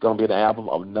 It's going to be an album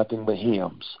of nothing but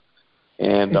hymns.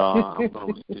 And I'm going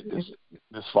to release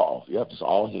this fall. Just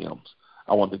all hymns.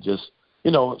 I want to just,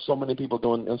 you know, so many people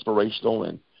doing inspirational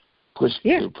and push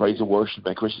praise and worship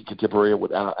and Christian contemporary,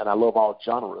 and I love all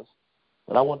genres.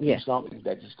 But I want to do something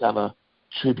that just kind of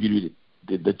tributed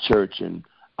the church and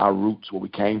our roots, where we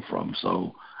came from.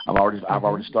 So I've already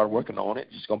started working on it.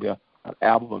 It's going to be an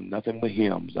album of nothing but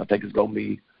hymns. I think it's going to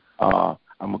be, I'm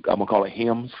going to call it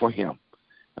Hymns for Him.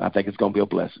 And I think it's going to be a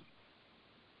blessing.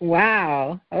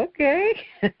 Wow. Okay.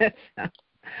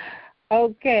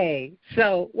 Okay.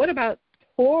 So what about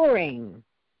touring?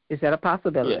 Is that a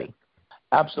possibility?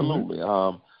 Yeah, absolutely.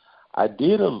 I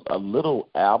did a little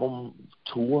album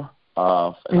tour in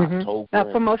October. A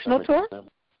promotional tour?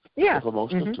 Yeah. A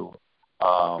promotional tour.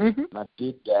 And I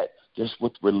did that just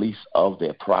with the release of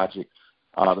their project.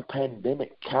 The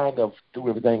pandemic kind of threw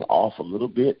everything off a little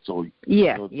bit, so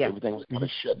everything was kind of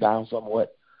shut down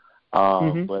somewhat.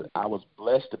 But I was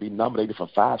blessed to be nominated for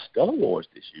 5 Stellar Awards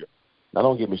this year. Now,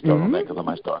 don't get me started on that, because I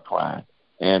might start crying.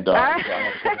 And so I've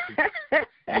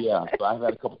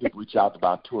had a couple people reach out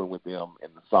about touring with them in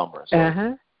the summer.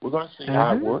 So we're going to see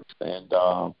how it works, and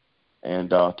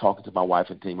talking to my wife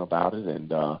and team about it,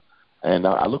 and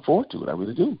I look forward to it. I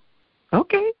really do.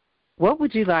 Okay. What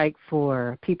would you like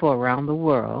for people around the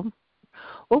world?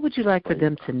 What would you like for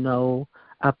them to know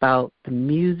about the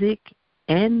music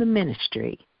and the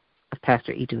ministry of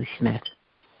Pastor E. Dewey Smith?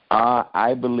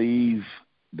 I believe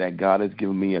that God has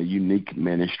given me a unique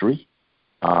ministry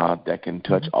that can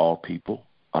touch all people,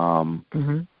 and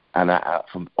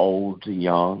from old to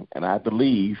young. And I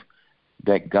believe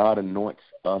that God anoints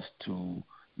us to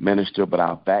minister about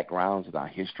our backgrounds and our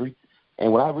history.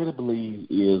 And what I really believe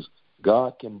is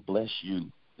God can bless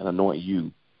you and anoint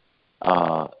you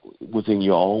within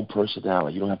your own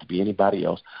personality. You don't have to be anybody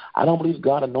else. I don't believe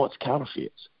God anoints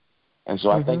counterfeits. And so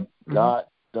I think God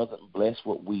doesn't bless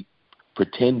what we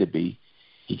pretend to be.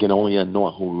 He can only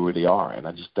anoint who we really are. And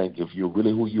I just think if you're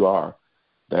really who you are,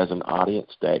 there's an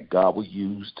audience that God will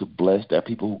use to bless. There are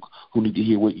people who need to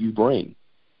hear what you bring.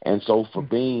 And so for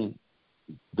being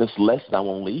this lesson I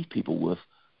want to leave people with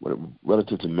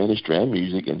relative to ministry and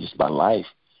music and just my life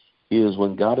is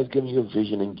when God has given you a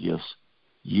vision and gifts,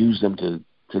 use them to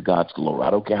God's glory.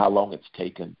 I don't care how long it's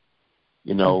taken.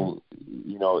 You know,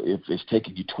 if it's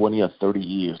taken you 20 or 30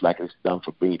 years, like it's done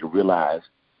for me to realize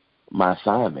my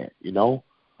assignment, it's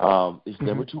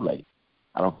never too late.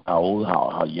 I don't know how old,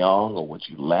 how young, or what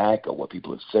you lack, or what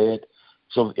people have said.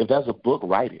 So if there's a book,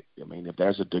 write it. I mean, if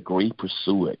there's a degree,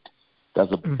 pursue it. If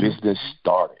there's a business,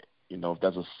 start it. If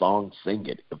there's a song, sing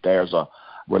it. If there's a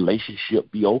relationship,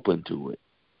 be open to it,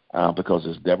 because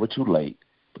it's never too late,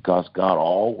 because God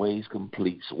always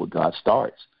completes what God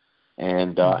starts.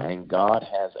 And God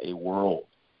has a world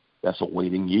that's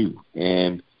awaiting you,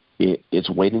 and it's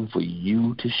waiting for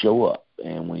you to show up.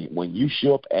 And when you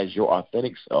show up as your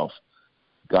authentic self,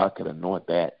 God can anoint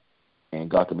that, and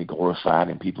God can be glorified,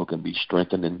 and people can be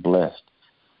strengthened and blessed.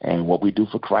 And what we do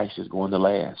for Christ is going to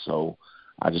last. So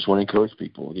I just want to encourage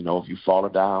people, if you fall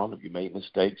down, if you made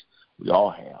mistakes, we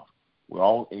all have. We're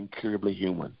all incurably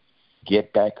human.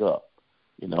 Get back up.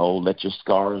 Let your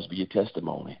scars be your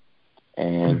testimony.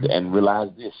 And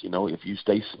realize this, if you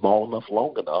stay small enough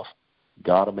long enough,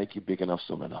 God will make you big enough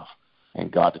soon enough.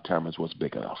 And God determines what's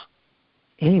big enough.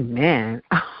 Amen.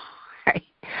 All right.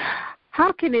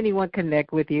 How can anyone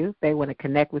connect with you? They want to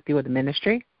connect with you with the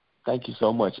ministry? Thank you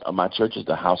so much. My church is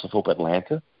the House of Hope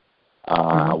Atlanta.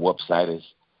 Our website is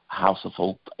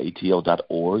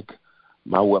houseofhopeatl.org.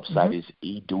 My website is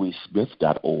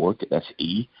edeweysmith.org. That's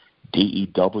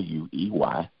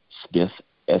EDEWEY Smith,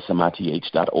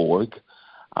 SMITH.org.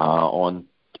 On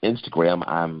Instagram,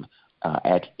 I'm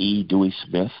at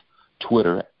eDeweySmith.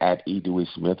 Twitter, at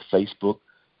eDeweySmith. Facebook,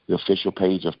 the official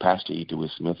page of Pastor E.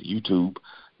 Dewey Smith. YouTube,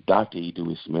 Dr. E.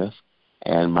 Dewey Smith.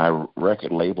 And my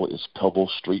record label is Pebble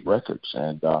Street Records.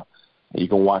 And you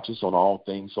can watch us on all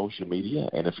things social media.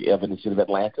 And if you're ever in the city of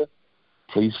Atlanta,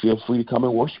 please feel free to come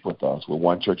and worship with us. We're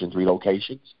one church in 3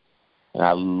 locations. And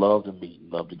I love to meet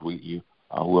and love to greet you,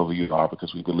 whoever you are,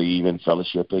 because we believe in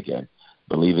fellowshipping and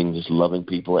believing just loving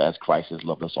people as Christ has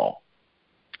loved us all.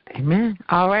 Amen.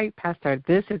 All right, Pastor,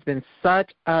 this has been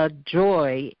such a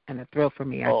joy and a thrill for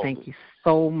me. I thank you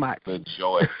so much. The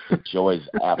joy is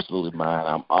absolutely mine.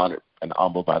 I'm honored and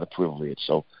humbled by the privilege.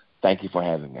 So thank you for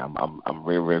having me. I'm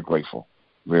very, very grateful,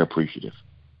 very appreciative.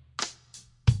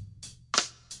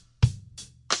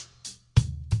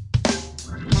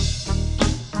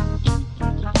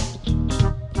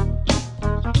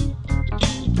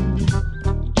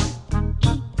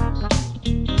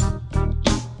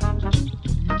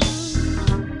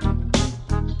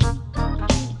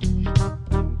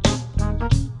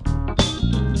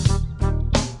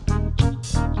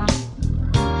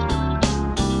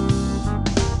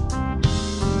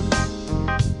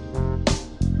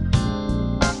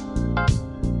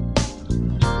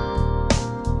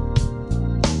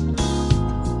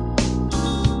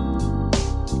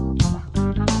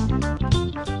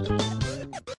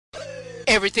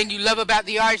 Everything you love about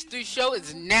The RH3 Show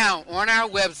is now on our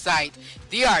website,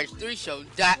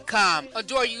 therh3show.com.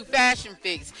 Adore You Fashion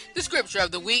Fix, the scripture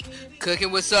of the week,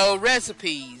 cooking with soul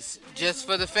recipes, just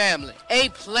for the family, a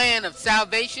plan of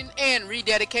salvation and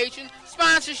rededication,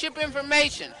 sponsorship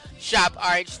information, shop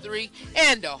RH3,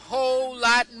 and a whole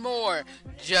lot more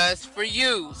just for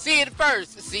you. See it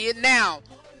first, see it now,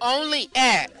 only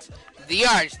at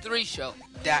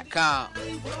therh3show.com.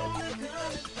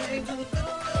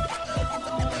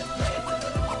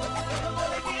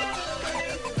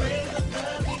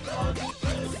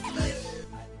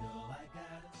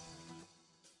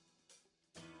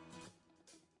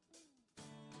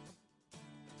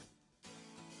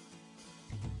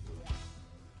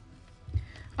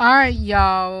 All right,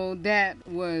 y'all, that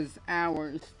was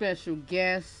our special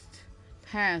guest,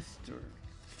 Pastor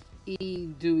E.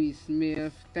 Dewey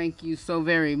Smith. Thank you so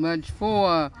very much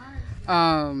for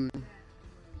sorry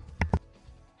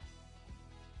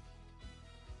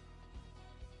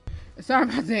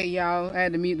about that, y'all. I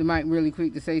had to mute the mic really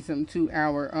quick to say something to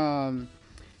our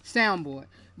soundboard.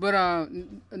 But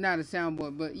not a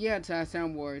soundboard, but yeah, to our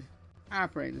soundboard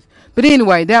operators. But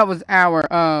anyway, that was our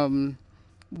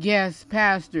guest,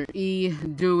 Pastor E.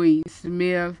 Dewey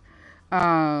Smith.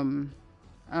 I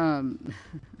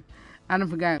don't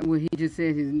forgot what he just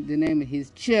said the name of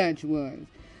his church was.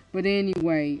 But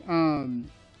anyway,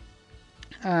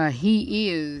 he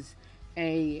is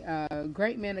a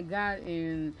great man of God,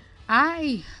 and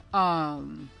I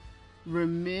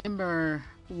remember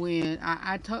when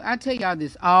I tell y'all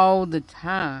this all the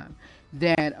time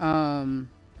that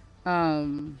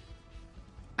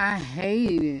I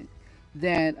hated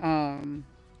that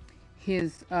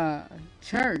his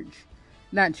church,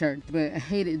 not church, but I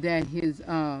hated that his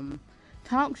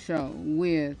talk show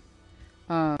with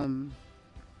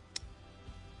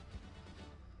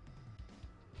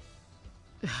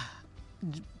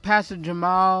Pastor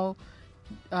Jamal,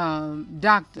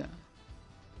 Dr.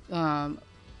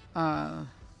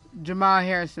 Jamal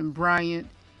Harrison Bryant.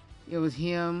 It was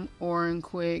him, Orrin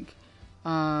Quick,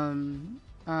 and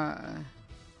I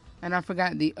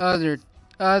forgot the other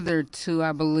other two,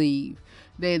 I believe,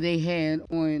 they had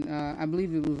on, I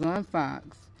believe it was on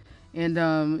Fox, and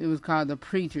it was called The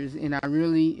Preachers, and I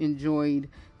really enjoyed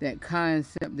that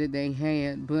concept that they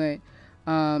had. But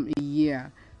yeah,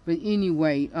 but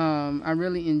anyway, I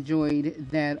really enjoyed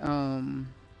that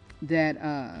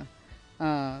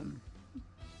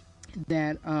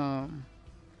that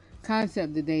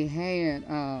concept that they had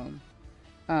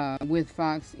with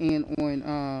Fox and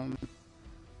on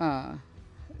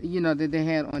that they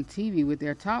had on TV with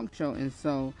their talk show. And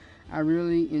so I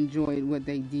really enjoyed what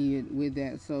they did with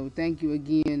that. So thank you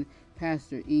again,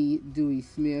 Pastor E. Dewey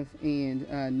Smith and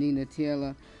Nina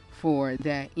Taylor, for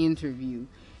that interview.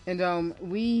 And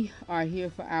we are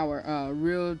here for our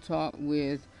Real Talk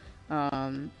with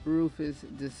Rufus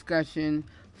discussion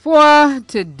for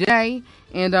today.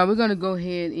 And we're going to go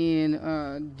ahead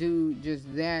and do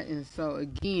just that. And so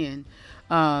again,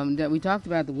 that we talked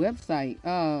about the website.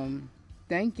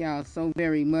 Thank y'all so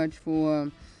very much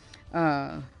for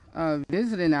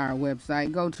visiting our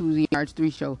website. Go to the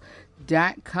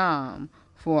RH3show.com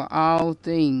for all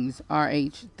things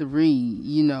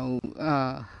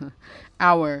RH3.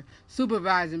 Our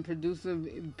supervising producer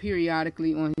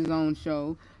periodically on his own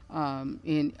show.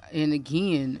 And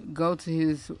again, go to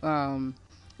his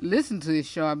listen to his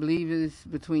show. I believe it's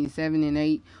between 7 and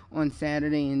 8 on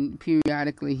Saturday, and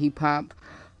periodically he pop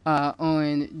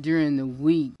on during the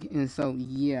week. And so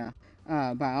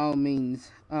by all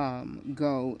means,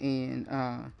 go and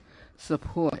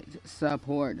support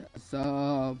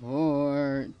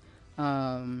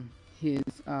his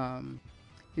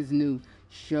new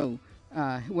show.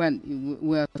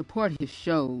 Support his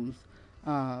shows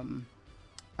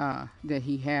that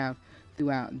he have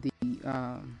throughout the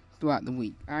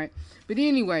week. All right, but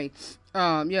anyway,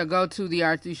 go to the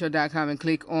RTWR.com and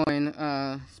click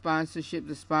on sponsorship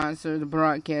to sponsor the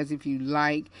broadcast if you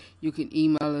like. You can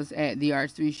email us at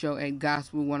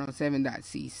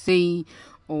therh3show@gospel107.cc,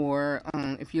 or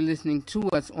if you're listening to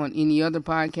us on any other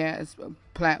podcast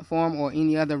platform or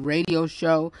any other radio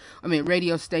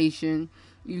station,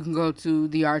 you can go to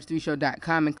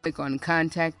therh3show.com and click on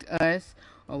contact us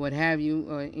or what have you,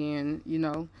 and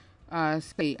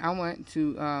say I want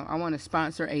to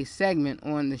sponsor a segment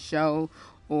on the show,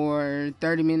 or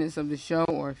 30 minutes of the show,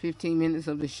 or 15 minutes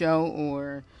of the show,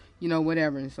 or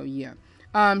whatever. And so here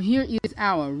is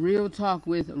our Real Talk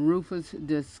with Rufus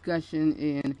discussion,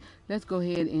 and let's go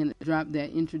ahead and drop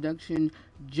that introduction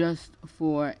just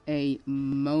for a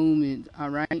moment. All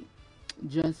right,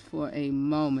 just for a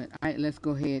moment. All right, let's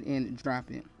go ahead and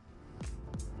drop it.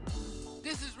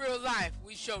 This is real life.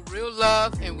 We show real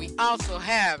love, and we also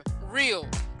have real,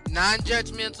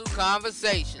 non-judgmental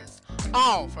conversations,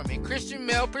 all from a Christian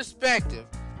male perspective.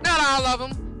 Not all of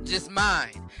them, just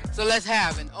mine. So let's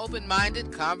have an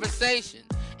open-minded conversation.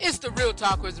 It's the Real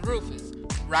Talk with Rufus,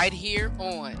 right here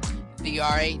on the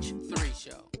RH3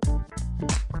 Show.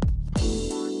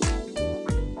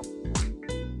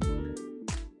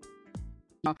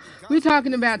 We're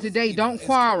talking about today, don't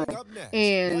quarrel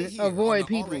and avoid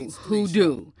people who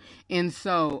do. And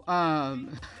so,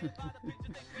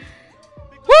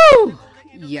 woo!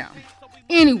 Yeah.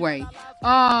 Anyway,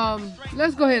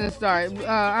 let's go ahead and start.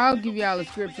 I'll give y'all a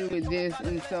scripture with this.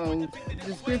 And so,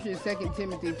 the scripture is 2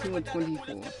 Timothy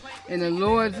 2:24. And the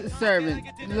Lord's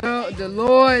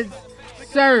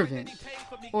servant,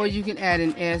 or you can add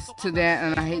an S to that,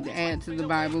 and I hate to add to the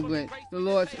Bible, but the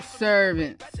Lord's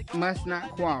servant must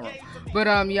not quarrel. But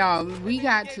y'all, we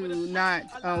got to not.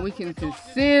 We can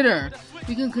consider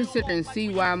and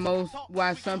see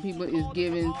why some people is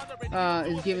given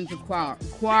to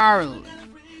quarreling,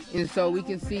 and so we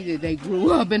can see that they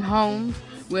grew up in homes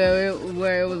where it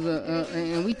was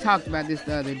and we talked about this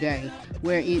the other day,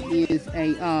 where it is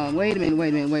a wait a minute.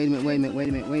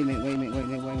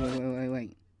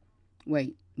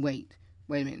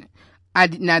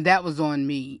 Now that was on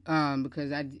me,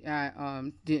 because I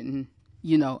didn't,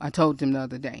 I told him the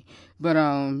other day, but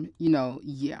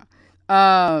yeah.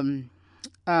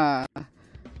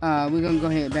 We're gonna go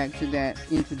ahead back to that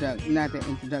not that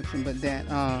introduction, but that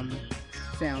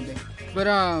sounding. But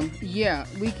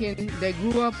they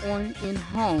grew up in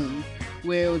homes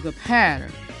where it was a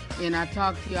pattern, and I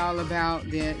talked to y'all about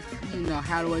that,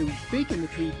 how do I be speaking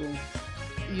to people,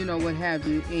 what have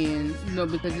you, and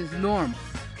because it's normal.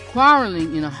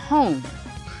 Quarreling in a home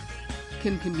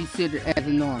can be considered as a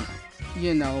normal,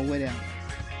 whatever.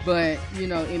 But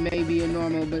it may be a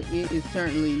normal, but it is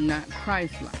certainly not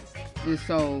Christ-like. And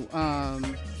so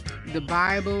the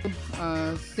Bible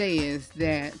says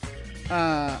that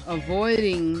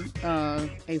avoiding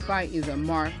a fight is a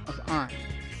mark of honor,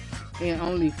 and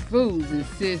only fools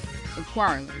insist of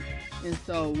quarreling. And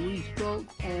so we spoke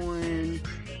on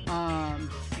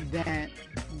that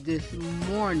this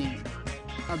morning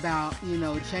about,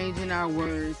 changing our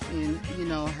words and,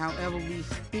 however we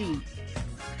speak.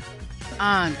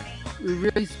 Honor. We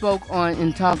really spoke on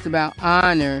and talked about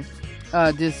honor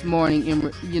this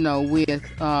morning,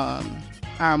 with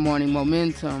our morning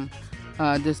momentum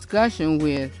discussion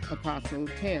with Apostle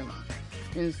Taylor.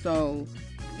 And so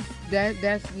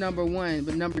that's number one.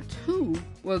 But number two,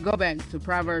 we'll go back to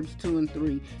Proverbs 2 and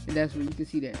 3, and that's where you can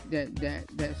see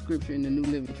that scripture in the New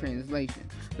Living Translation.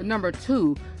 But number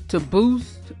two, to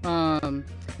boost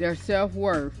their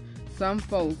self-worth, some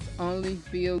folks only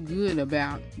feel good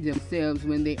about themselves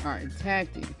when they are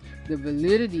attacking the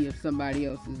validity of somebody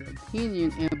else's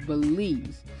opinion and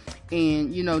beliefs.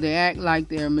 And, they act like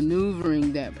they're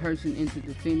maneuvering that person into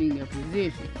defending their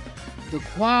position. The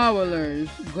quarreler's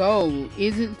goal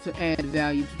isn't to add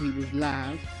value to people's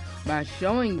lives by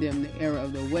showing them the error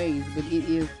of their ways, but it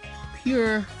is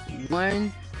pure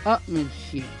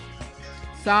one-upmanship.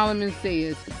 Solomon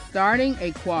says, starting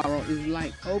a quarrel is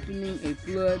like opening a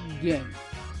floodgate.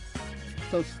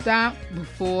 So stop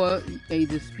before a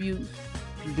dispute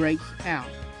breaks out.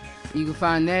 You can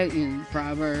find that in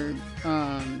Proverbs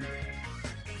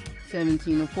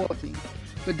 17 and 14.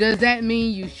 But does that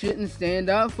mean you shouldn't stand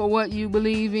up for what you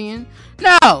believe in?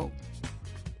 No.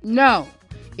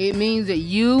 It means that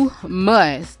you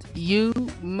must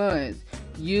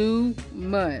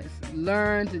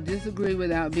learn to disagree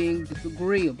without being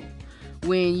disagreeable.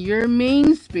 When you're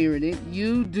mean-spirited,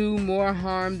 you do more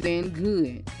harm than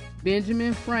good.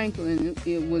 Benjamin Franklin,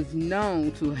 it was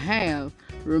known to have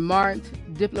remarked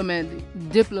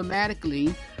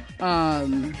diplomatically.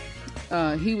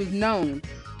 He was known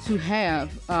to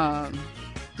have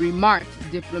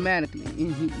remarked diplomatically,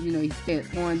 and he said,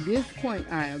 on this point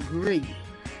I agree,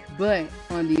 but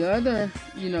on the other,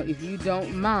 if you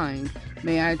don't mind,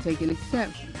 may I take an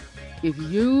exception. If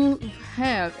you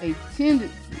have a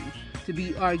tendency to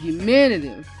be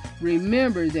argumentative,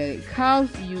 remember that it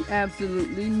costs you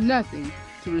absolutely nothing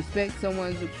to respect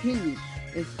someone's opinion,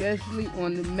 especially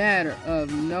on the matter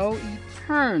of no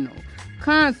eternal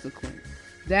consequence.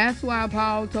 That's why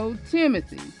Paul told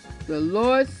Timothy, the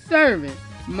Lord's servant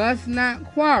must not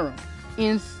quarrel.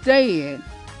 Instead,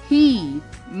 he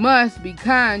must be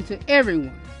kind to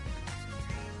everyone.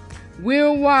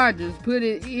 Will Rogers put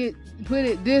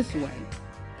it this way: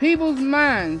 people's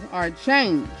minds are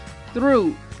changed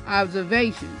through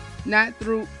observation, not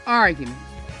through argument.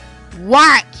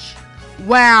 Watch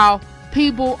while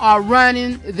people are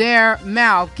running their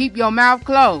mouth. Keep your mouth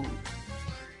closed.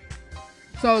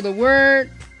 So the word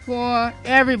for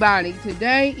everybody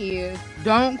today is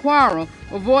don't quarrel.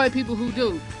 Avoid people who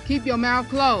do. Keep your mouth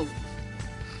closed.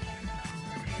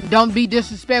 Don't be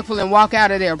disrespectful and walk out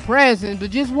of their presence,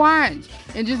 but just watch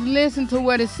and just listen to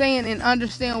what it's saying and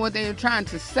understand what they're trying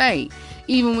to say,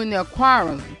 even when they're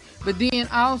quarreling. But then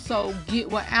also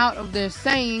get what out of their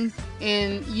saying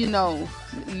and,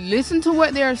 listen to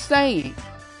what they're saying.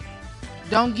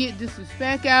 Don't get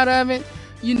disrespect out of it.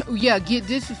 Get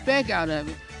disrespect out of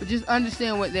it, but just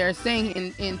understand what they're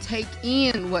saying and take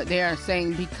in what they are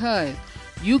saying, because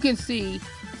you can see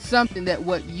something that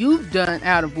what you've done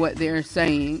out of what they're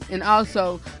saying, and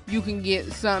also you can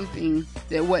get something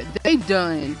that what they've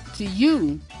done to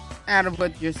you out of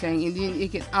what you're saying, and then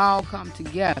it can all come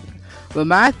together. But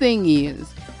my thing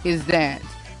is that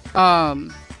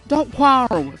don't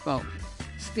quarrel with folks.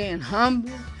 Stand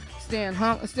humble, stand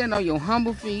on your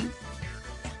humble feet,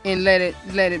 and let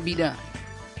it be done.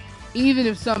 Even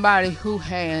if somebody who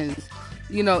has,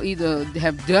 either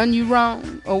have done you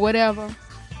wrong or whatever,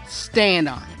 stand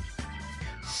on it.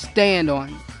 Stand on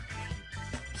it.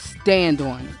 Stand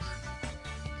on it.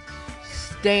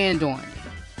 Stand on it.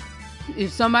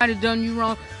 If somebody done you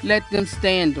wrong, let them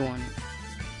stand on it.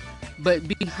 But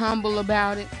be humble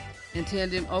about it and tell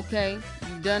them, okay,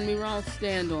 you done me wrong,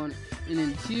 stand on it. And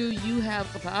until you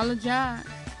have apologized,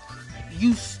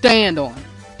 you stand on it.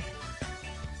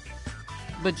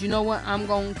 But you know what? I'm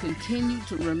going to continue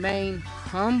to remain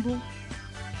humble,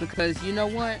 because you know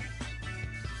what?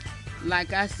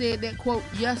 Like I said that quote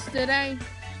yesterday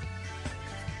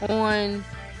on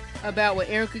about what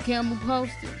Erica Campbell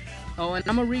posted. Oh, and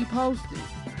I'm going to repost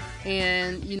it.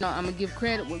 And, I'm going to give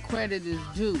credit where credit is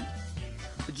due.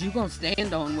 But you're going to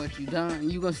stand on what you done.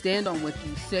 You're going to stand on what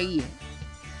you said.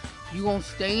 You're going to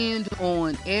stand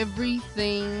on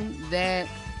everything that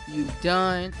you've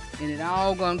done, and it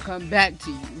all going to come back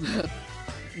to you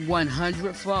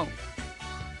 100-fold.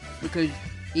 Because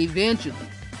eventually,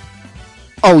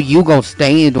 you going to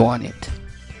stand on it.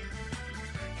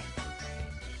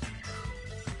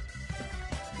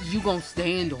 You going to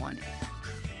stand on it.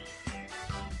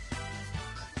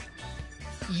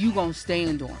 you gonna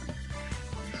stand on.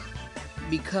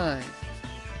 Because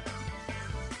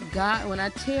God, when I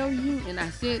tell you, and I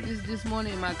said this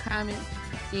morning in my comments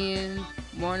in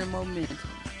Morning Momentum,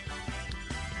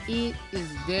 it is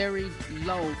very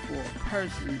low for a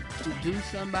person to do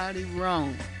somebody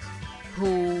wrong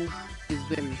who is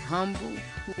very humble,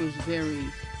 who is very,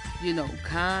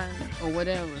 kind or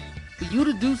whatever. For you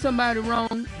to do somebody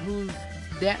wrong who's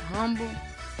that humble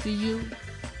to you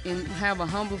and have a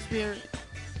humble spirit,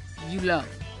 you love.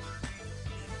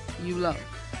 You love.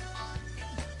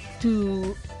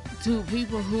 To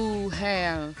people who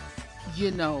have,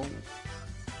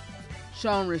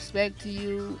 shown respect to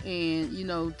you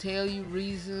and, tell you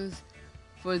reasons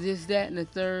for this, that, and the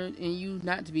third, and you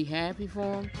not to be happy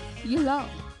for them, you love.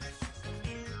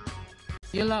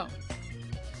 You love.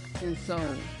 And so,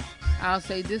 I'll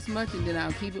say this much and then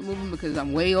I'll keep it moving because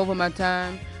I'm way over my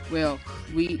time. Well,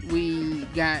 we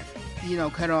got,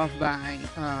 cut off by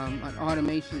an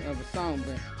automation of a song,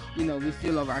 but, we're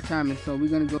still over our time, and so we're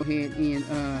going to go ahead and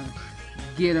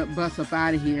bust up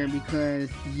out of here because,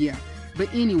 yeah. But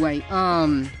anyway,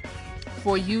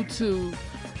 for you to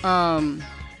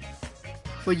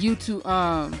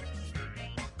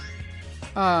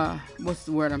what's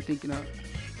the word I'm thinking of?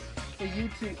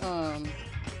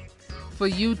 For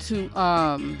you to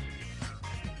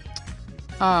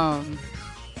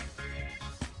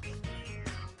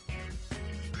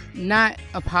not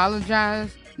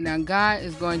apologize. Now God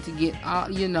is going to get all,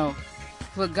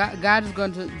 for God is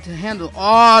going to handle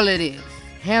all of this,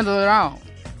 handle it all.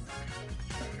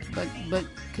 But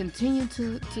continue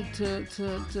to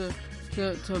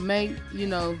make,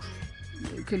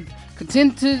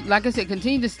 continue to, like I said,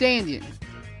 continue to stand in it.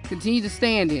 Continue to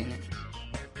stand in it.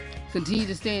 Continue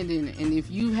to stand in it. And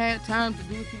if you had time to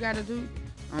do what you got to do,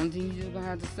 I don't think you're just going to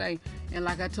have to say. And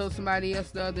like I told somebody else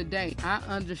the other day, I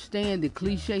understand the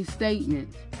cliche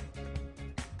statement.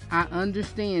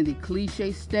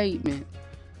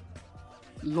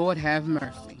 Lord have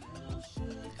mercy.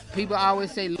 People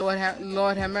always say, Lord have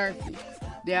mercy.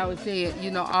 They always say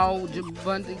it, all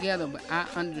bun together. But I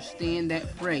understand that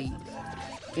phrase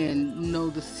and know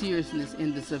the seriousness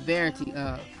and the severity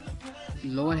of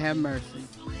Lord have mercy.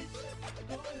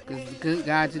 Because the good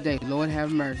God today, Lord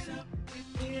have mercy.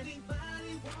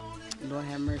 Lord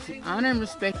have mercy. Honor and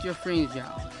respect your friends,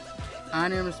 y'all.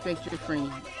 Honor and respect your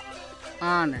friends.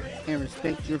 Honor and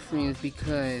respect your friends,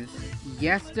 because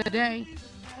yesterday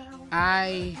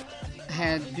I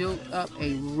had built up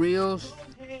a real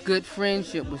good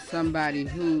friendship with somebody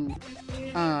who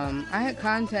I had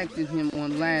contacted him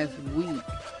on last week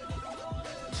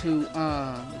to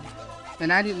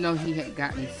and I didn't know he had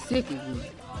gotten sick again.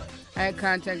 I had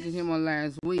contacted him on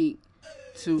last week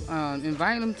to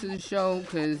invite him to the show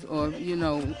because,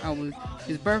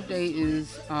 his birthday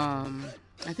is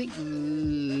I think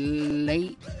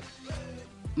late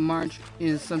March,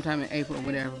 is sometime in April or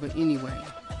whatever. But anyway,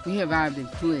 we have vibed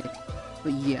and clicked.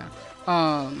 But yeah,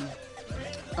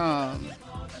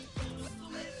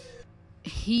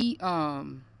 he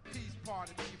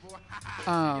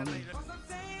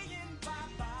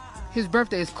his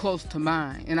birthday is close to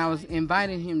mine, and I was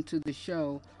inviting him to the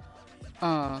show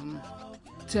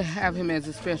to have him as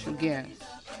a special guest.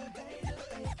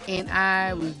 And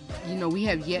I was, we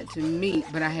have yet to meet,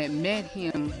 but I had met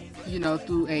him,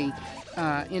 through a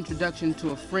introduction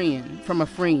to from a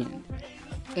friend.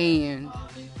 And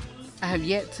I have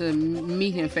yet to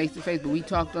meet him face to face, but we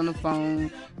talked on the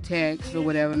phone, text or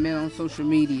whatever, met on social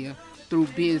media through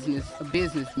a business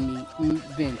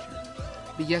venture.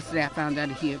 But yesterday I found out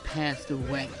that he had passed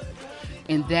away.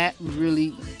 And that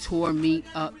really tore me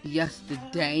up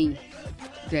yesterday,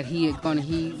 that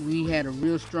we had a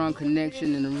real strong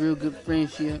connection and a real good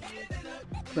friendship.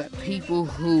 But people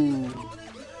who,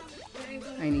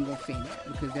 I ain't even gonna say that,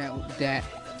 because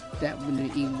that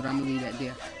wouldn't be evil, but I'm gonna leave that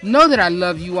there. Know that I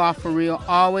love you all for real.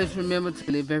 Always remember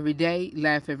to live every day,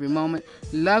 laugh every moment,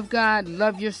 love God,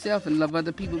 love yourself, and love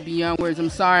other people beyond words. I'm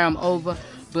sorry I'm over,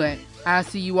 but I'll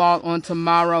see you all on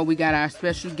tomorrow. We got our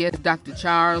special guest, Dr.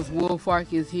 Charles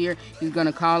Wolfark is here. He's going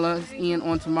to call us in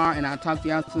on tomorrow, and I'll talk to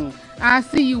y'all soon. I'll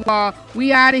see you all.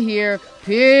 We out of here.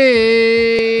 Peace.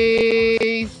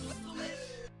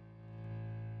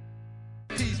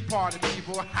 Peace party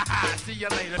people. See you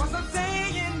later. I'm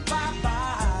saying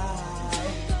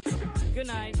bye-bye. Good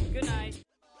night. Good night.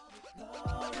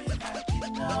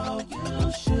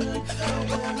 You should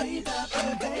worry about the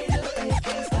haters. They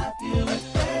can't stop you.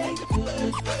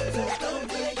 Good.